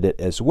candidate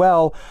as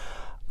well,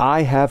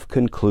 I have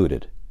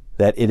concluded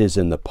that it is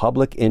in the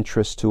public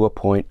interest to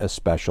appoint a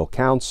special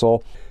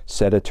counsel,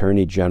 said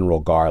Attorney General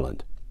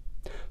Garland.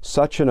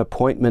 Such an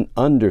appointment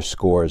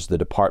underscores the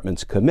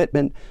department's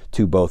commitment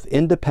to both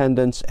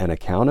independence and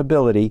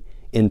accountability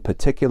in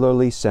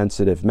particularly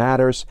sensitive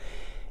matters.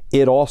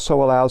 It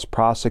also allows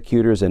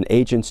prosecutors and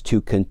agents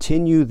to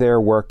continue their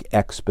work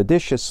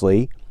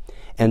expeditiously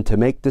and to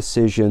make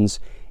decisions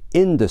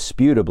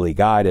indisputably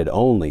guided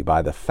only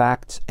by the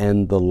facts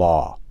and the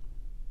law.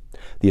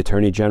 The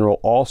Attorney General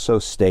also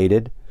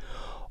stated,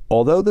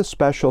 although the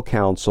special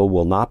counsel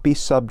will not be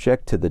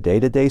subject to the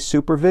day-to-day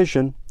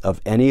supervision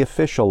of any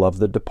official of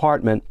the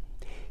department,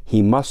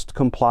 he must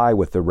comply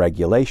with the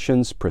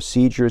regulations,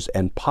 procedures,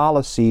 and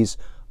policies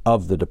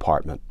of the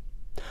department.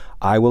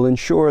 I will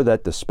ensure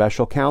that the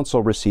special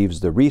counsel receives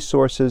the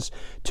resources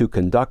to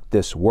conduct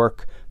this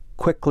work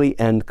quickly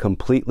and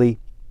completely.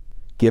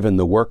 Given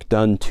the work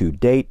done to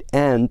date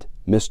and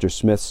Mr.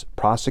 Smith's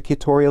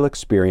prosecutorial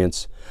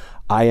experience,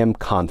 I am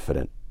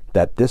confident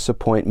that this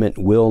appointment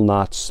will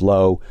not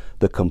slow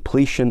the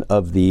completion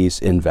of these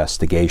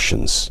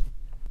investigations.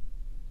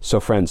 So,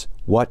 friends,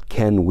 what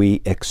can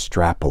we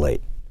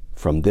extrapolate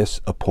from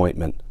this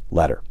appointment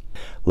letter?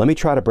 Let me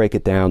try to break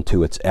it down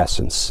to its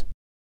essence.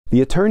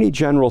 The Attorney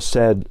General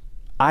said,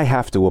 I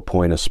have to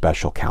appoint a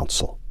special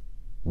counsel.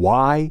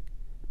 Why?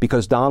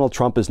 Because Donald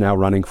Trump is now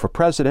running for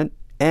president,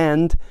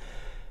 and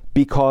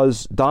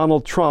because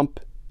Donald Trump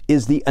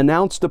is the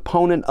announced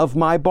opponent of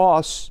my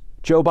boss,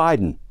 Joe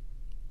Biden.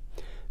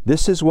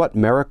 This is what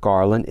Merrick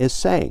Garland is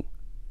saying.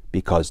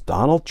 Because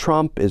Donald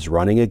Trump is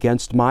running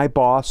against my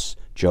boss,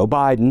 Joe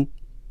Biden,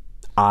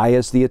 I,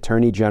 as the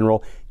Attorney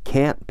General,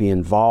 can't be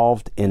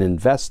involved in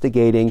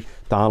investigating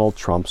Donald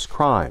Trump's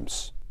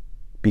crimes,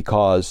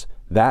 because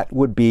that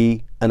would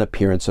be an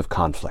appearance of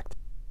conflict.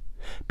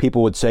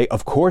 People would say,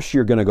 of course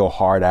you're going to go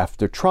hard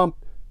after Trump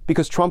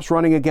because Trump's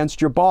running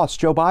against your boss,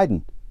 Joe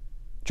Biden.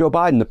 Joe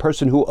Biden, the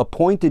person who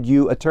appointed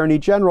you Attorney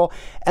General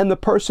and the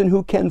person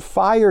who can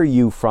fire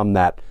you from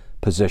that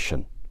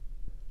position.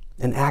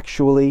 And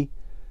actually,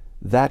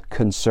 that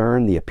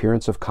concern, the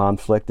appearance of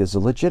conflict, is a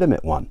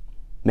legitimate one.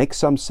 Makes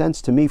some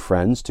sense to me,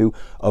 friends. To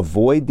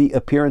avoid the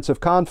appearance of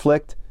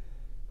conflict,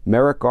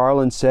 Merrick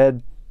Garland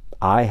said,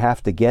 I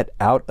have to get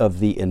out of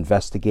the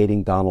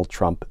investigating Donald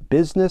Trump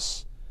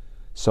business,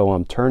 so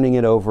I'm turning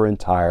it over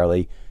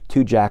entirely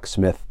to Jack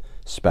Smith,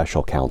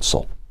 special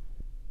counsel.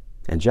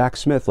 And Jack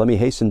Smith, let me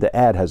hasten to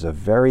add, has a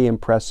very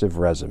impressive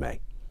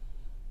resume.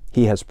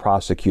 He has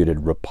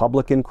prosecuted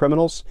Republican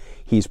criminals.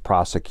 He's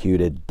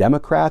prosecuted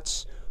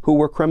Democrats who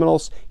were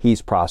criminals.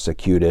 He's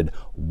prosecuted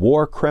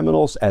war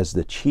criminals as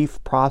the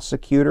chief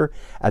prosecutor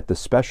at the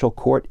special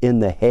court in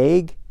The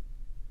Hague.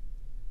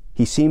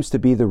 He seems to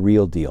be the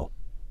real deal.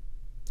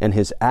 And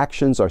his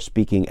actions are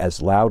speaking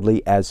as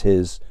loudly as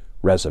his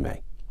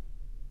resume.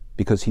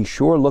 Because he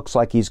sure looks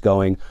like he's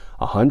going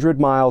 100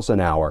 miles an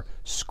hour,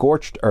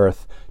 scorched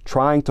earth,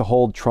 trying to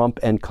hold Trump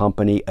and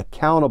company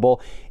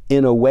accountable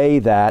in a way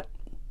that,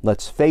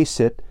 let's face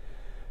it,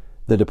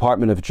 the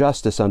Department of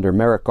Justice under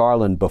Merrick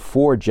Garland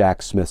before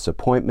Jack Smith's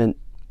appointment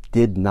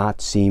did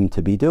not seem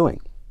to be doing.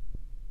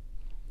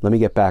 Let me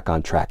get back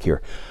on track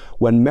here.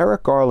 When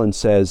Merrick Garland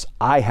says,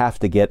 I have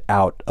to get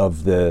out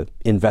of the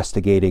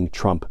investigating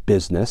Trump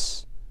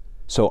business,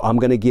 so I'm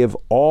going to give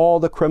all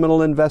the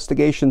criminal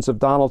investigations of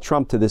Donald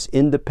Trump to this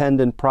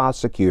independent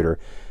prosecutor,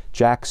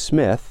 Jack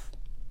Smith,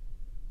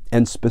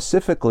 and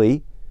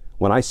specifically,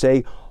 when I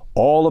say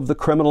all of the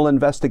criminal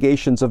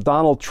investigations of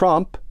Donald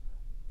Trump,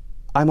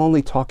 I'm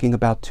only talking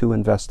about two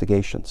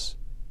investigations: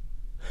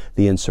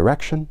 the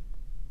insurrection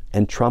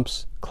and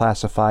Trump's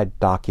classified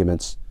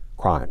documents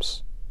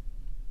crimes.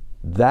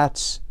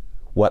 That's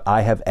what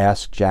I have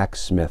asked Jack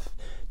Smith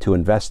to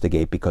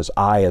investigate, because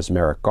I, as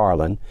Merrick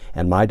Garland,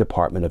 and my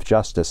Department of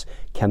Justice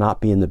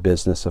cannot be in the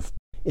business of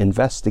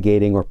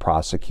investigating or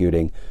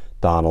prosecuting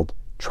Donald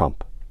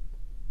Trump.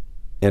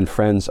 And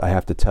friends, I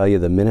have to tell you,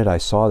 the minute I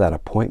saw that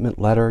appointment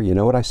letter, you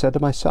know what I said to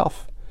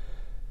myself?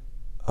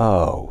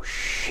 Oh,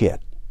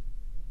 shit.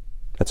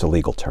 That's a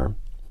legal term.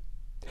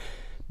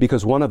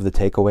 Because one of the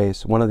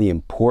takeaways, one of the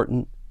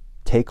important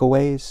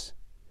takeaways,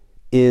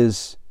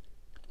 is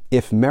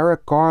if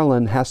Merrick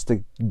Garland has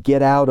to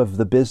get out of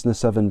the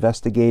business of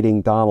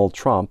investigating Donald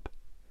Trump,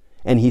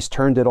 and he's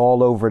turned it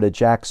all over to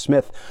Jack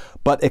Smith,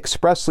 but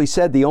expressly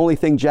said the only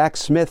thing Jack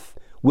Smith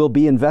will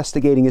be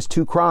investigating is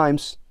two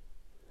crimes,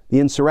 the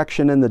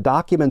insurrection and the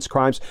documents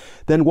crimes,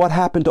 then what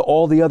happened to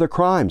all the other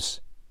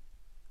crimes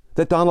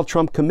that Donald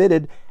Trump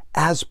committed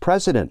as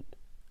president?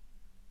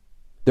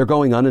 They're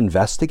going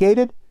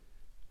uninvestigated?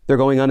 They're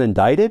going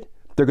unindicted?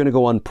 They're going to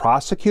go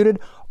unprosecuted?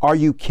 Are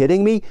you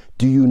kidding me?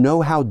 Do you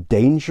know how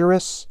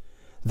dangerous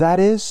that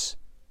is?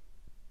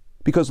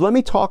 Because let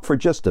me talk for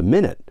just a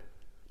minute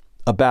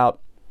about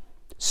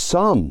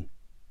some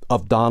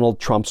of Donald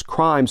Trump's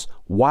crimes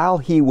while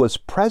he was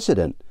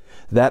president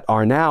that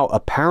are now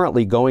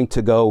apparently going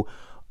to go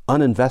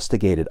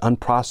uninvestigated,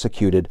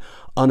 unprosecuted,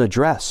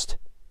 unaddressed,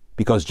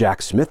 because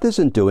Jack Smith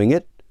isn't doing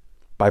it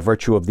by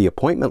virtue of the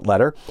appointment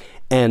letter,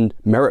 and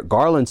Merrick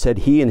Garland said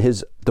he and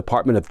his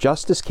Department of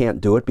Justice can't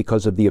do it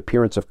because of the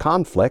appearance of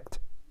conflict.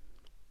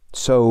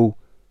 So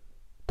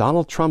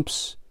Donald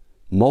Trump's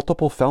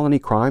multiple felony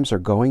crimes are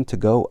going to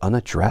go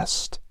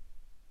unaddressed.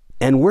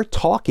 And we're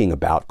talking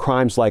about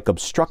crimes like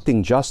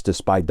obstructing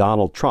justice by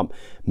Donald Trump.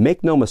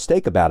 Make no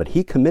mistake about it,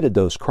 he committed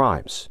those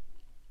crimes.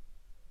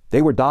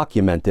 They were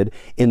documented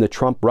in the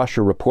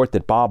Trump-Russia report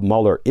that Bob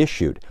Mueller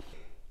issued.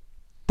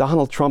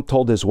 Donald Trump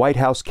told his White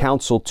House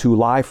counsel to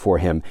lie for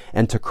him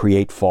and to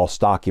create false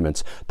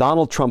documents.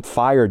 Donald Trump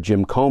fired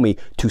Jim Comey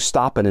to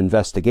stop an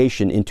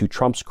investigation into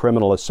Trump's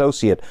criminal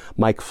associate,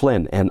 Mike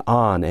Flynn, and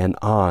on and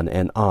on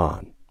and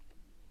on.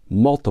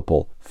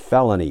 Multiple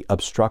felony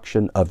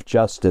obstruction of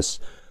justice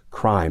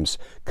crimes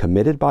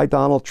committed by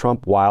Donald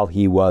Trump while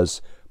he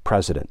was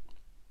president.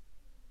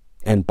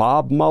 And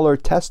Bob Mueller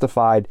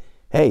testified,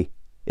 hey,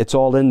 it's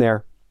all in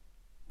there.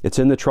 It's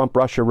in the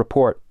Trump-Russia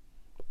report.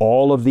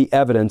 All of the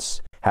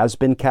evidence has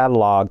been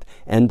cataloged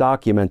and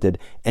documented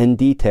and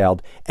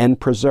detailed and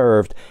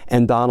preserved,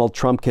 and Donald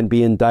Trump can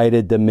be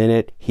indicted the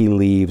minute he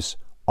leaves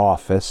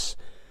office.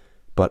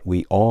 But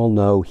we all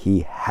know he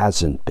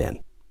hasn't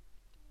been.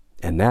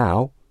 And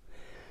now,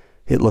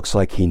 it looks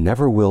like he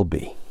never will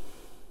be.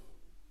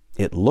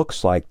 It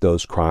looks like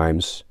those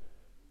crimes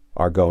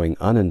are going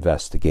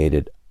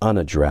uninvestigated,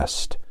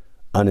 unaddressed,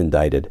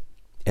 unindicted,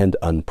 and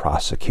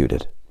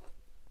unprosecuted.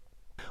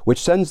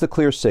 Which sends the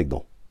clear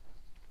signal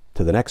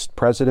to the next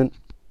president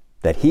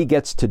that he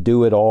gets to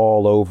do it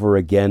all over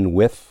again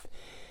with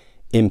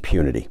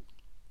impunity.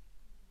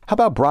 How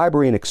about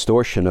bribery and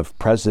extortion of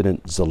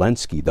President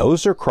Zelensky?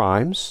 Those are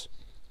crimes.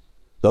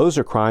 Those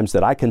are crimes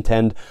that I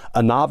contend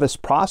a novice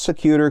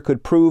prosecutor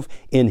could prove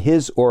in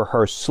his or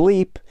her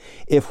sleep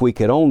if we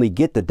could only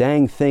get the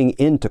dang thing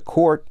into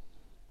court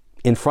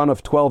in front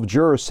of 12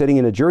 jurors sitting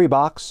in a jury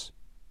box.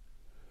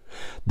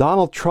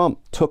 Donald Trump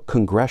took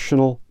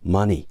congressional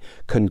money,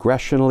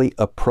 congressionally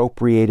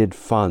appropriated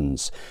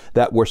funds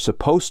that were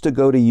supposed to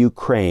go to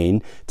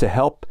Ukraine to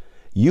help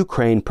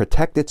Ukraine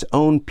protect its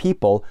own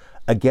people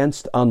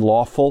against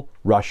unlawful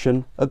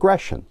Russian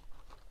aggression.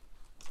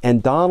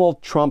 And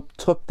Donald Trump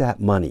took that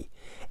money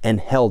and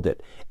held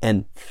it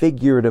and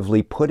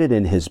figuratively put it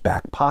in his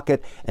back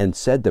pocket and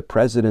said to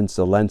President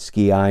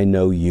Zelensky, I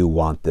know you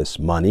want this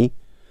money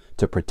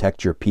to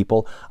protect your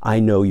people. I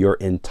know you're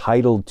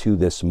entitled to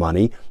this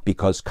money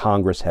because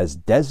Congress has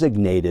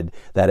designated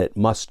that it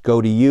must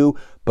go to you,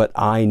 but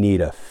I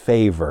need a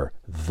favor,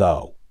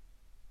 though.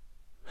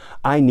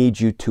 I need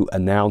you to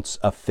announce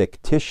a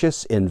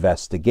fictitious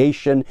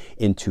investigation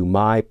into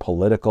my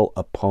political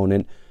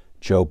opponent,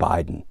 Joe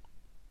Biden.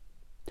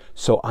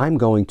 So I'm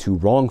going to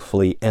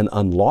wrongfully and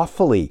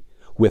unlawfully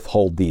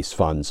withhold these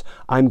funds.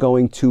 I'm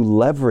going to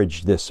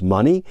leverage this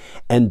money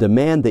and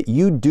demand that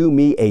you do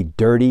me a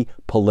dirty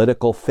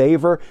political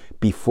favor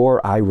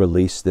before I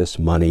release this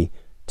money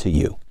to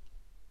you.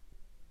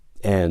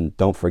 And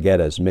don't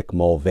forget, as Mick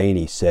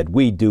Mulvaney said,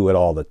 we do it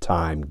all the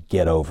time.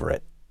 Get over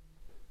it.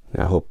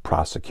 I hope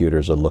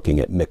prosecutors are looking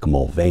at Mick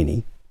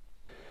Mulvaney.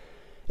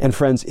 And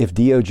friends, if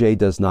DOJ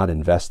does not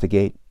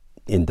investigate,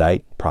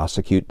 indict,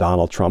 prosecute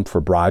Donald Trump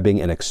for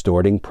bribing and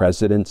extorting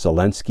President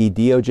Zelensky,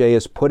 DOJ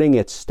is putting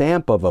its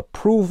stamp of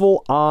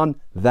approval on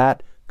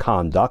that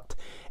conduct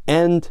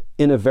and,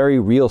 in a very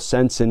real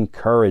sense,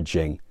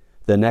 encouraging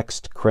the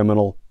next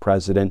criminal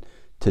president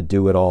to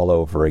do it all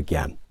over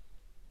again.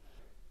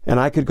 And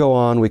I could go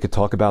on. We could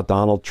talk about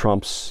Donald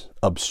Trump's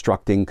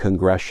obstructing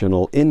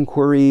congressional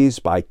inquiries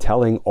by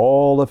telling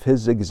all of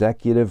his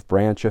executive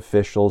branch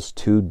officials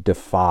to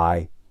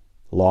defy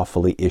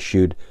lawfully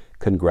issued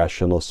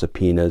congressional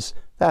subpoenas.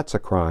 That's a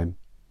crime.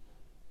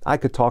 I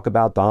could talk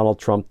about Donald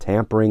Trump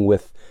tampering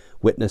with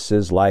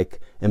witnesses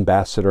like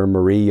Ambassador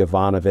Marie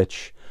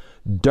Yovanovitch.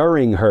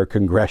 During her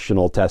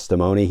congressional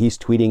testimony, he's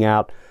tweeting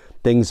out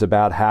things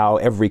about how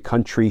every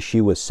country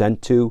she was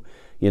sent to,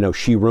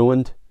 she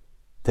ruined.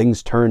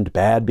 Things turned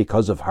bad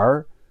because of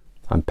her.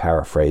 I'm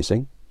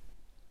paraphrasing.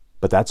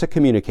 But that's a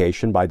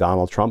communication by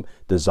Donald Trump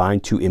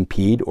designed to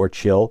impede or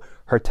chill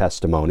her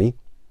testimony.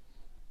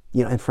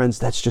 And friends,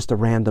 that's just a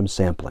random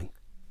sampling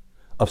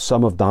of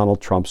some of Donald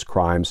Trump's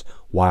crimes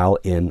while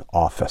in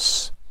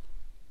office.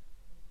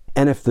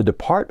 And if the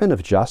Department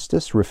of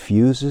Justice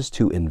refuses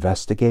to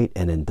investigate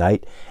and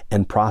indict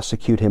and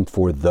prosecute him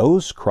for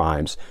those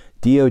crimes,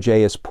 DOJ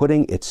is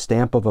putting its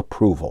stamp of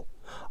approval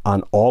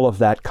on all of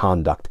that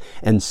conduct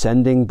and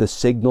sending the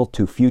signal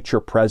to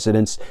future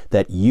presidents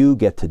that you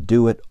get to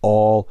do it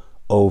all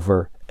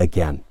over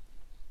again.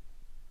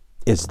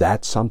 Is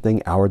that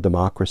something our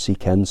democracy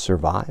can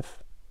survive?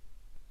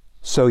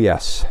 So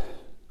yes,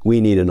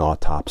 we need an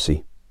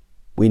autopsy.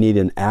 We need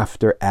an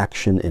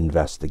after-action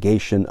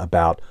investigation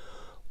about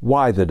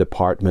why the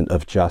Department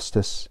of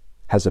Justice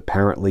has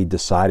apparently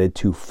decided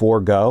to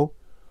forego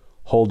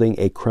holding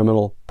a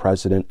criminal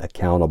president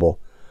accountable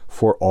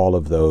for all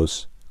of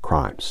those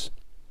crimes.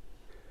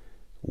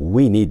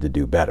 We need to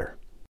do better.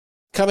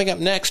 Coming up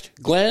next,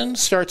 Glenn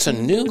starts a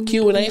new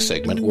Q&A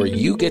segment where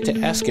you get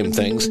to ask him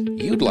things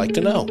you'd like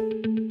to know.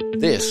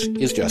 This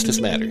is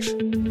Justice Matters.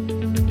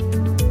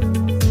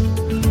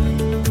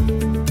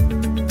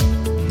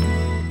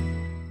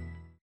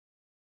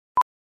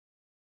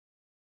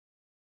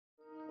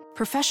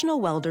 Professional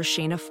welder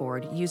Shayna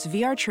Ford used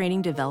VR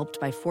training developed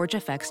by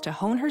ForgeFX to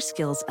hone her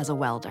skills as a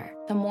welder.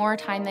 The more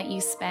time that you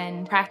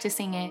spend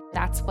practicing it,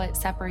 that's what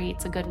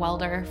separates a good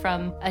welder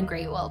from a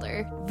great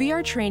welder.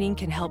 VR training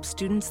can help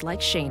students like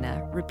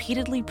Shayna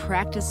repeatedly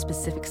practice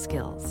specific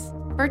skills.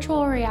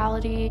 Virtual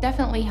reality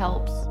definitely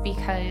helps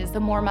because the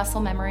more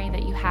muscle memory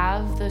that you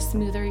have, the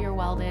smoother your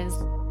weld is.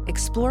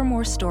 Explore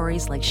more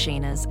stories like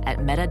Shayna's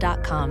at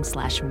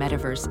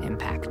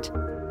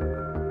meta.com/metaverseimpact.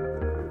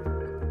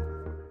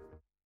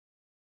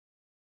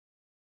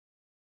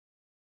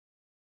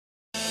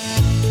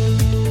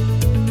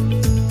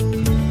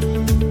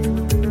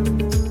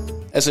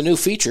 As a new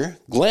feature,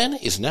 Glenn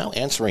is now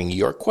answering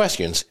your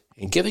questions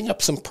and giving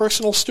up some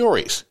personal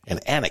stories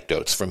and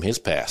anecdotes from his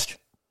past.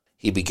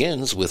 He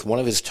begins with one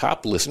of his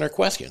top listener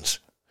questions.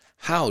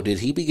 How did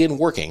he begin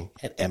working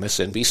at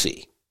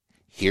MSNBC?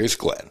 Here's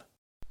Glenn.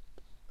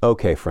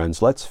 Okay,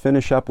 friends, let's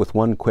finish up with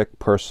one quick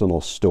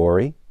personal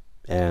story.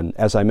 And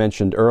as I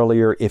mentioned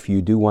earlier, if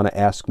you do want to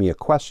ask me a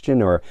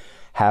question or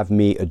have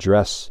me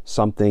address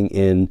something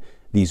in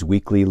these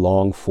weekly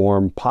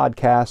long-form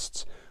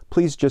podcasts,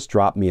 please just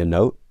drop me a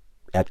note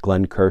at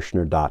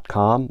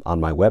glennkirshner.com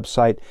on my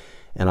website,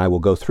 and I will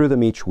go through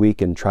them each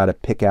week and try to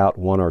pick out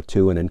one or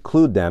two and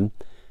include them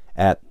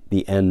at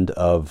the end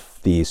of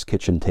these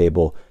kitchen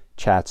table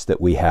chats that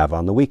we have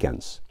on the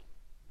weekends.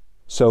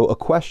 So a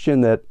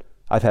question that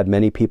I've had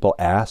many people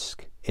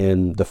ask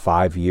in the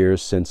 5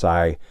 years since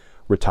I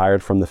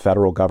retired from the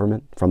federal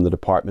government, from the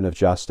Department of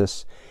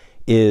Justice,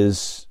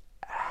 is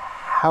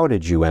how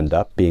did you end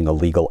up being a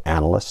legal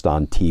analyst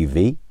on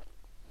TV?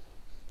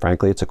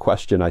 Frankly, it's a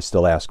question I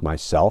still ask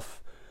myself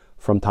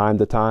from time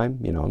to time.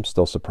 I'm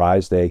still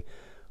surprised they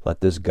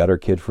let this gutter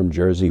kid from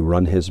Jersey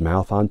run his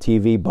mouth on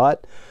TV,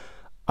 but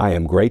I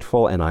am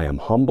grateful and I am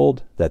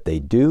humbled that they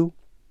do,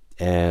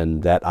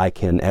 and that I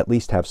can at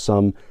least have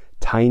some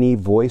tiny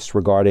voice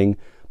regarding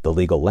the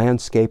legal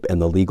landscape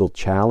and the legal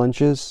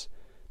challenges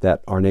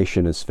that our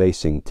nation is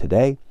facing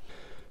today.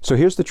 So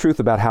here's the truth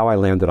about how I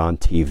landed on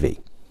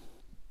TV.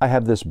 I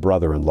have this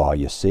brother-in-law,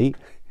 you see.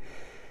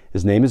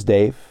 His name is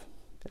Dave.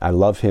 I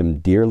love him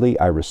dearly.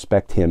 I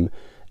respect him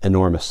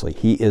enormously.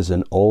 He is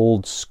an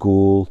old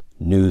school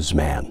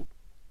newsman.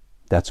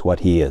 That's what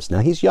he is. Now,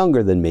 he's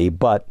younger than me,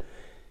 but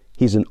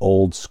he's an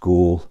old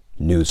school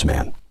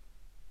newsman.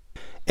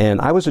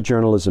 And I was a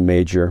journalism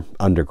major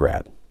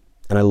undergrad,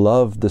 and I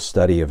loved the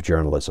study of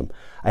journalism.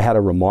 I had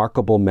a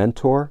remarkable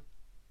mentor,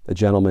 a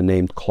gentleman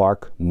named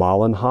Clark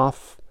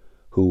Mollenhoff,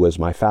 who was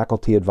my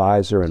faculty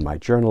advisor and my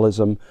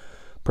journalism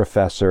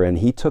professor, and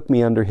he took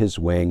me under his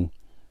wing,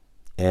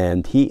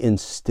 and he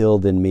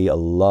instilled in me a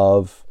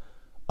love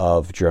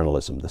of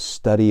journalism, the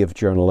study of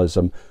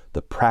journalism,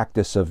 the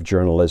practice of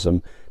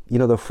journalism. You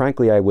know, though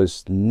frankly I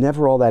was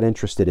never all that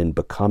interested in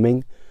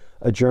becoming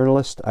a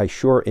journalist, I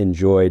sure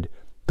enjoyed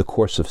the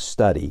course of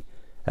study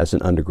as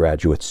an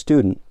undergraduate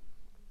student.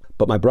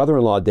 But my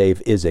brother-in-law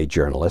Dave is a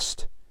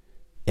journalist,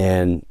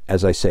 and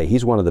as I say,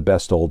 he's one of the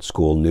best old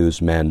school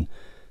newsmen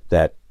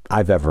that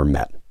I've ever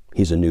met.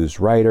 He's a news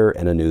writer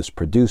and a news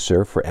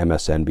producer for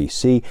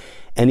MSNBC,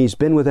 and he's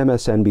been with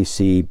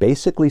MSNBC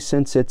basically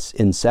since its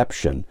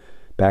inception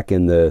back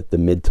in the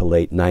mid to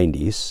late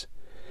 90s.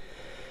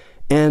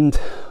 And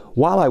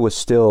while I was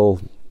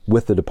still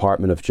with the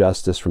Department of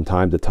Justice, from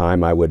time to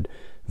time I would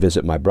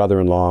visit my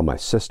brother-in-law, my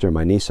sister,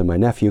 my niece, and my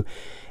nephew,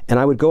 and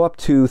I would go up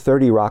to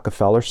 30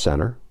 Rockefeller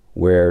Center,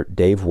 where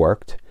Dave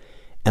worked,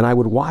 and I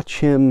would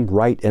watch him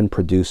write and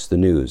produce the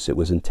news. It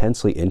was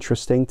intensely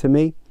interesting to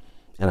me,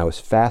 and I was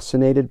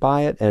fascinated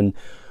by it. And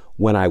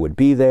when I would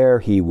be there,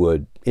 he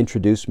would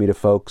introduce me to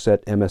folks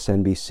at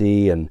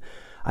MSNBC, and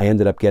I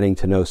ended up getting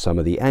to know some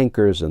of the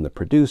anchors and the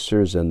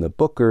producers and the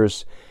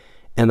bookers,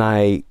 and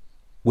I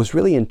was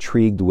really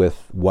intrigued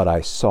with what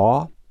I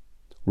saw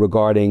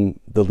regarding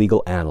the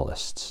legal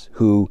analysts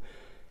who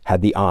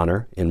had the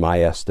honor, in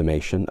my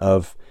estimation,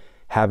 of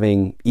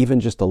having even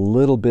just a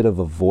little bit of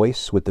a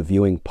voice with the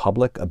viewing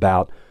public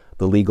about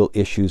the legal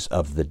issues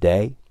of the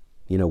day,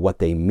 you know, what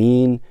they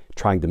mean,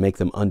 trying to make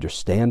them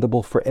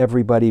understandable for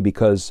everybody,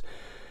 because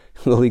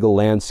the legal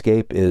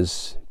landscape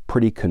is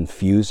pretty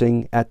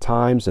confusing at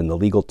times, and the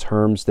legal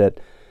terms that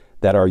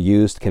are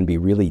used can be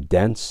really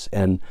dense.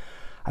 And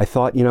I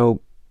thought, you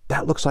know,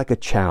 that looks like a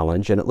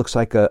challenge, and it looks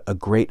like a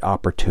great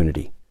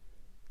opportunity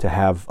to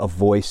have a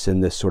voice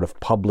in this sort of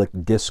public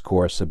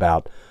discourse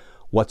about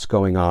what's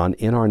going on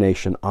in our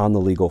nation on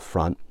the legal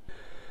front.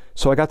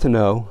 So I got to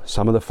know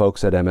some of the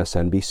folks at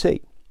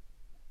MSNBC.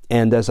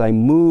 And as I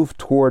moved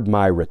toward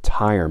my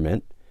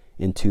retirement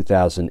in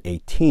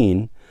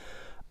 2018,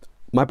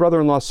 my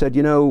brother-in-law said,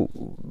 you know,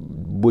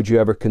 would you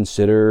ever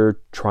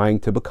consider trying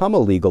to become a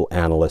legal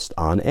analyst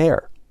on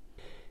air?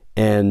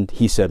 And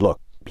he said, look,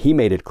 he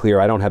made it clear,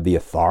 I don't have the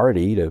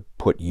authority to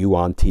put you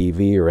on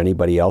TV or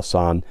anybody else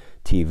on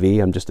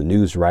TV. I'm just a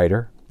news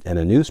writer and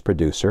a news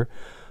producer,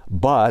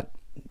 but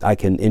I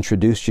can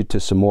introduce you to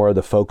some more of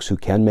the folks who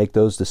can make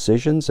those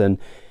decisions, and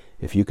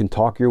if you can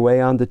talk your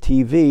way onto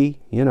TV,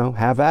 you know,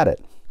 have at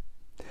it.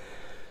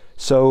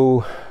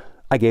 So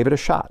I gave it a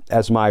shot.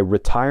 As my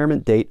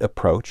retirement date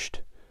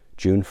approached,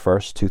 June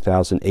 1st,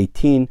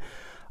 2018,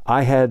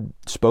 I had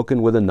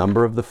spoken with a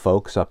number of the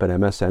folks up at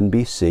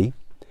MSNBC,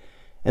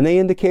 and they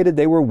indicated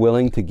they were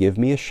willing to give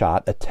me a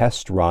shot, a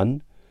test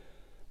run.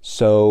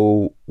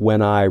 So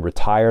when I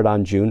retired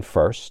on June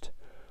 1st,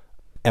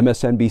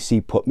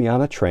 MSNBC put me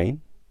on a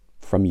train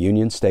from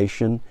Union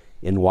Station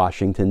in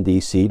Washington,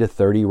 D.C. to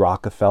 30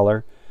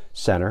 Rockefeller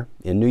Center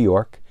in New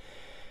York.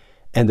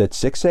 And at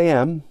 6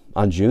 a.m.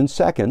 on June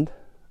 2nd,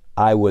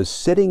 I was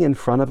sitting in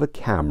front of a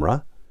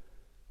camera,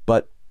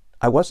 but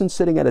I wasn't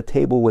sitting at a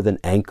table with an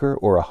anchor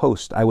or a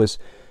host. I was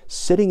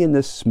sitting in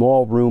this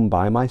small room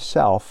by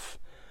myself,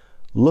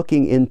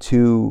 looking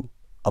into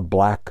a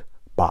black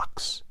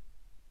box.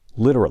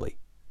 Literally,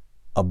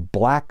 a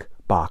black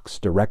box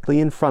directly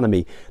in front of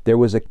me. There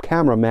was a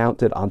camera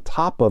mounted on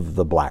top of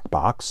the black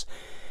box,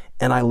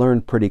 and I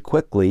learned pretty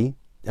quickly,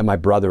 and my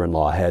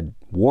brother-in-law had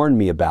warned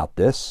me about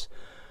this,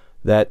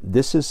 that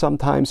this is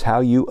sometimes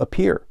how you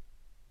appear.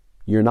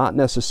 You're not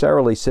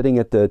necessarily sitting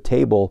at the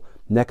table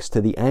next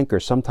to the anchor.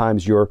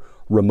 Sometimes you're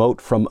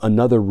remote from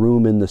another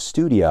room in the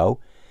studio,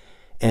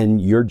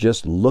 and you're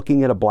just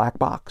looking at a black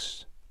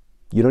box.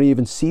 You don't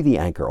even see the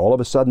anchor. All of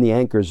a sudden, the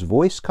anchor's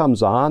voice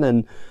comes on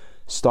and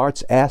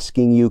starts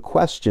asking you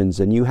questions,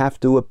 and you have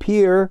to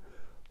appear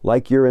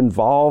like you're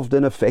involved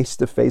in a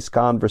face-to-face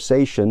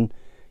conversation,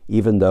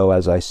 even though,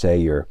 as I say,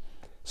 you're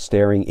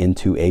staring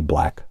into a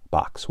black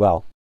box.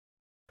 Well,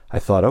 I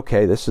thought,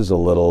 okay, this is a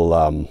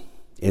little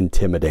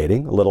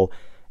intimidating, a little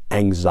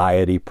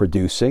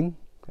anxiety-producing,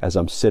 as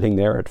I'm sitting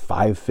there at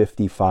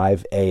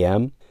 5:55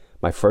 a.m.,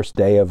 my first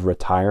day of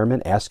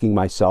retirement, asking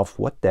myself,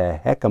 what the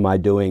heck am I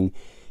doing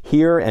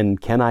here,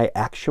 and can I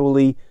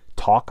actually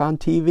talk on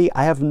TV?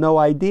 I have no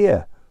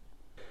idea.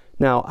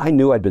 Now, I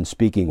knew I'd been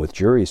speaking with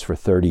juries for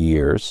 30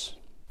 years,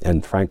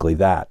 and frankly,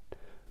 that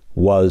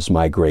was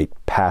my great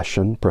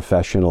passion,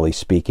 professionally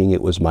speaking.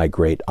 It was my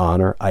great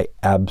honor. I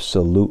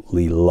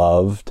absolutely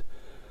loved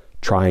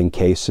trying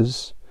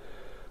cases.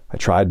 I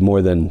tried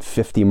more than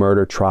 50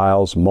 murder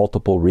trials,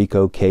 multiple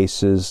RICO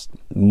cases,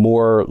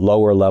 more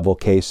lower-level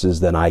cases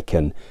than I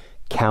can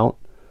count.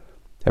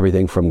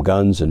 Everything from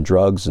guns and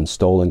drugs and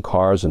stolen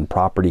cars and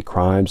property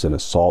crimes and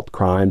assault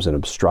crimes and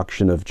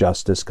obstruction of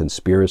justice,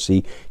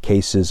 conspiracy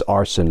cases,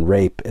 arson,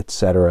 rape,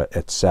 etc.,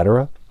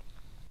 etc.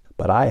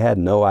 But I had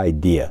no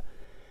idea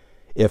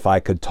if I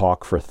could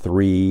talk for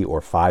 3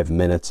 or 5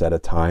 minutes at a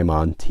time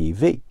on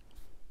TV.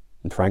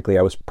 And frankly,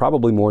 I was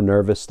probably more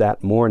nervous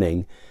that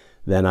morning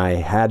than I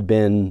had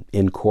been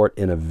in court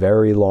in a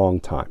very long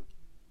time.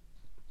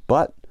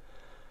 But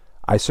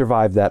I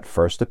survived that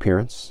first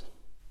appearance,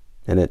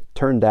 and it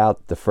turned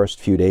out the first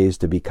few days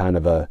to be kind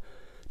of a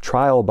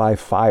trial by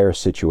fire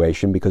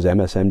situation because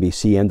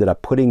MSNBC ended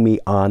up putting me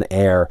on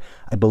air,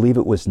 I believe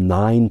it was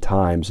 9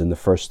 times in the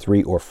first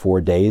 3 or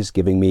 4 days,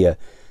 giving me a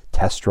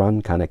test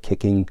run, kind of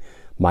kicking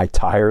my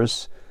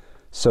tires,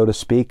 so to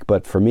speak.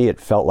 But for me, it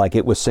felt like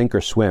it was sink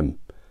or swim.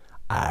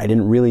 I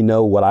didn't really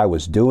know what I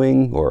was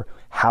doing or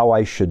how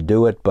I should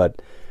do it,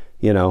 but,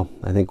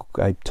 I think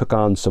I took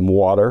on some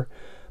water,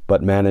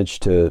 but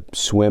managed to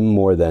swim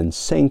more than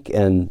sink.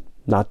 And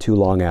not too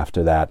long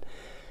after that,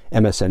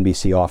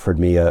 MSNBC offered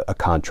me a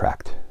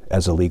contract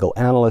as a legal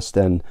analyst,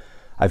 and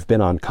I've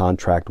been on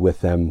contract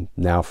with them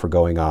now for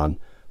going on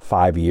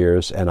 5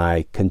 years, and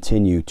I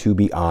continue to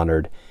be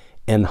honored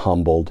and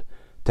humbled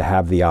to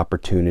have the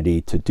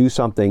opportunity to do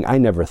something I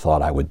never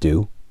thought I would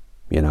do,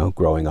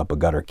 growing up a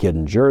gutter kid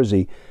in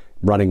Jersey,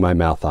 running my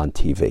mouth on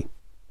TV.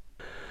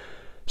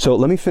 So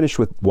let me finish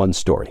with one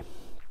story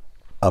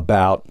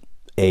about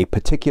a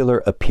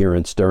particular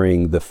appearance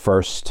during the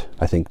first,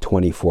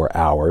 24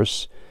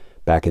 hours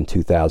back in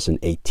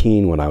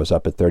 2018 when I was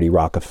up at 30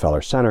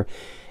 Rockefeller Center.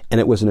 And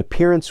it was an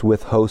appearance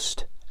with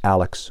host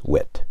Alex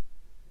Witt.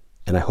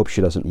 And I hope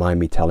she doesn't mind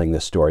me telling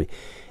this story.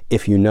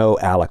 If you know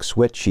Alex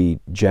Witt, she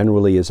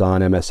generally is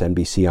on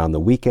MSNBC on the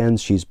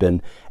weekends. She's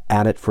been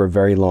at it for a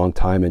very long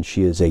time, and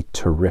she is a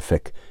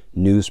terrific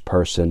news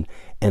person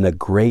and a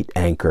great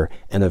anchor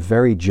and a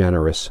very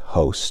generous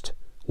host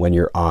when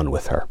you're on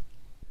with her.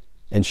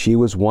 And she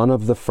was one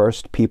of the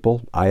first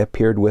people I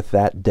appeared with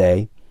that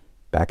day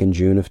back in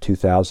June of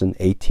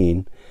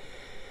 2018.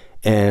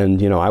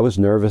 And, I was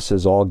nervous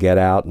as all get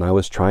out, and I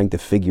was trying to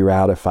figure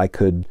out if I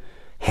could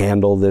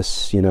handle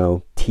this,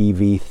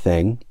 TV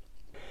thing.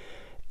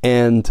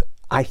 And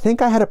I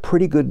think I had a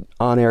pretty good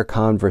on-air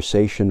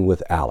conversation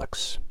with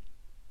Alex.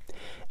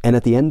 And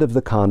at the end of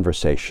the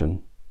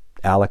conversation,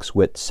 Alex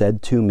Witt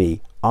said to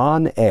me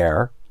on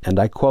air, and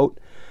I quote,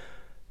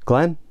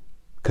 "Glenn,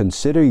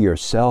 consider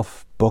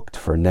yourself booked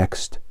for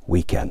next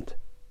weekend."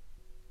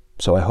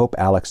 So I hope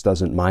Alex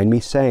doesn't mind me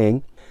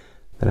saying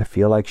that I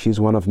feel like she's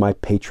one of my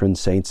patron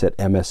saints at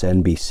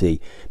MSNBC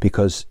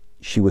because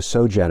she was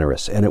so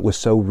generous, and it was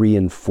so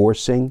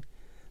reinforcing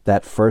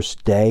that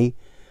first day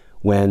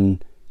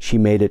when she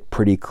made it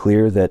pretty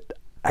clear that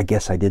I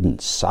guess I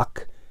didn't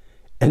suck,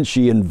 and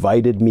she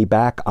invited me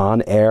back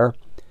on air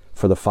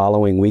for the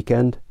following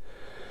weekend.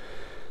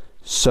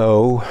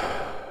 So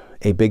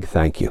a big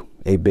thank you,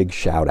 a big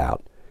shout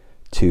out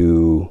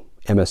to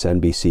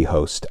MSNBC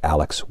host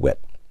Alex Witt.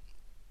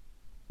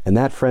 And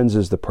that, friends,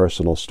 is the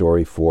personal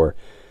story for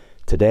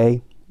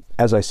today.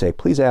 As I say,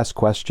 please ask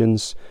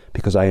questions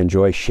because I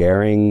enjoy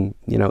sharing,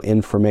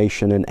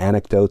 information and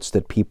anecdotes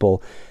that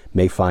people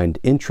may find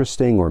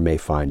interesting or may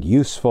find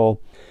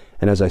useful.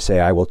 And as I say,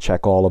 I will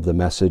check all of the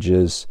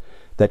messages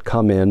that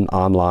come in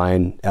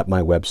online at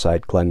my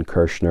website,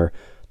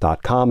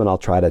 glennkirshner.com, and I'll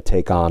try to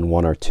take on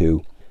 1 or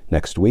 2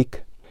 next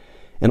week.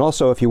 And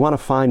also, if you want to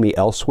find me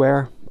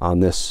elsewhere on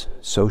this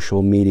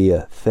social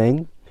media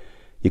thing,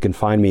 you can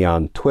find me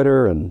on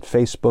Twitter and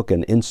Facebook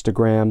and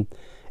Instagram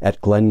at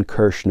Glenn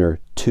Kirshner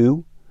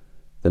 2,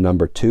 the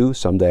number 2.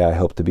 Someday I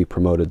hope to be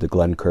promoted to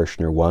Glenn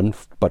Kirshner 1,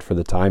 but for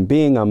the time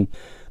being, I'm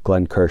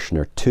Glenn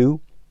Kirshner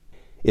 2.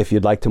 If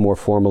you'd like to more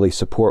formally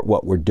support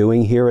what we're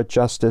doing here at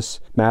Justice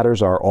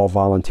Matters, our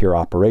all-volunteer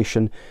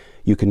operation,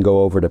 you can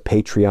go over to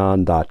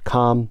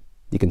patreon.com.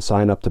 You can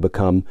sign up to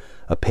become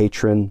a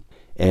patron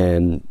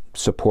and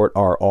support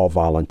our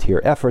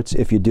all-volunteer efforts.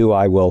 If you do,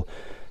 I will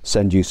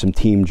send you some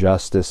Team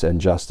Justice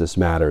and Justice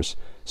Matters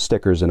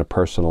stickers and a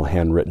personal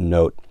handwritten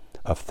note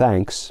of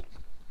thanks.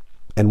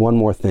 And one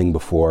more thing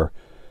before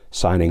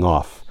signing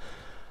off.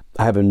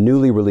 I have a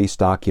newly released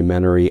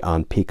documentary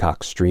on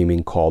Peacock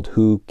streaming called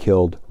Who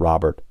Killed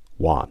Robert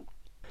Wone.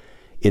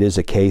 It is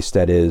a case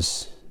that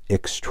is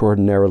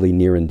extraordinarily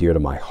near and dear to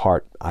my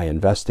heart. I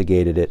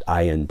investigated it.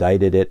 I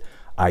indicted it.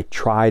 I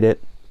tried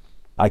it.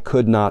 I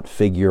could not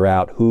figure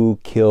out who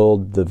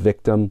killed the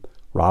victim,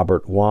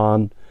 Robert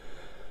Wone.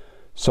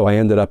 So I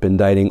ended up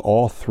indicting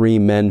all 3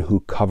 men who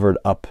covered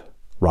up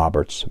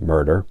Robert's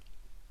murder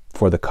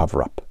for the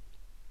cover-up: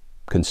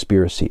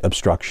 conspiracy,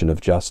 obstruction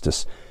of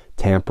justice,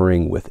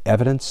 tampering with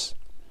evidence.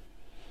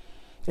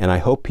 And I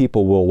hope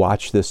people will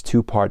watch this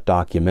 2-part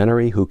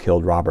documentary, Who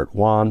Killed Robert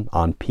Wone,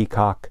 on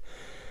Peacock,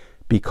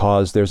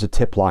 because there's a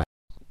tip line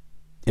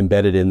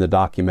embedded in the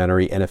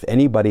documentary. And if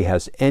anybody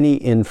has any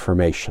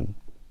information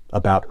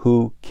about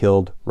who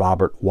killed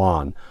Robert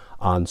Wone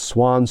on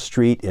Swan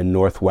Street in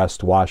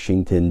Northwest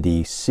Washington,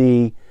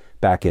 D.C.,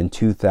 back in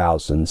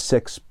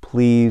 2006,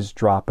 please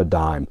drop a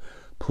dime.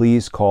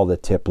 Please call the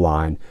tip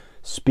line,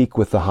 speak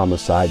with the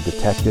homicide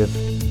detective,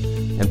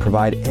 and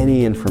provide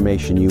any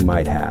information you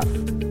might have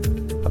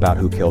about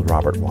who killed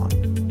Robert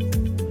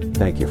Wone.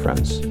 Thank you,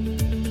 friends.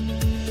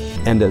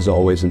 And as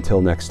always,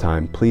 until next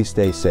time, please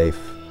stay safe,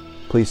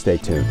 please stay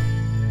tuned,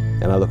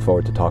 and I look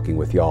forward to talking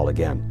with y'all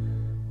again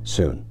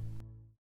soon.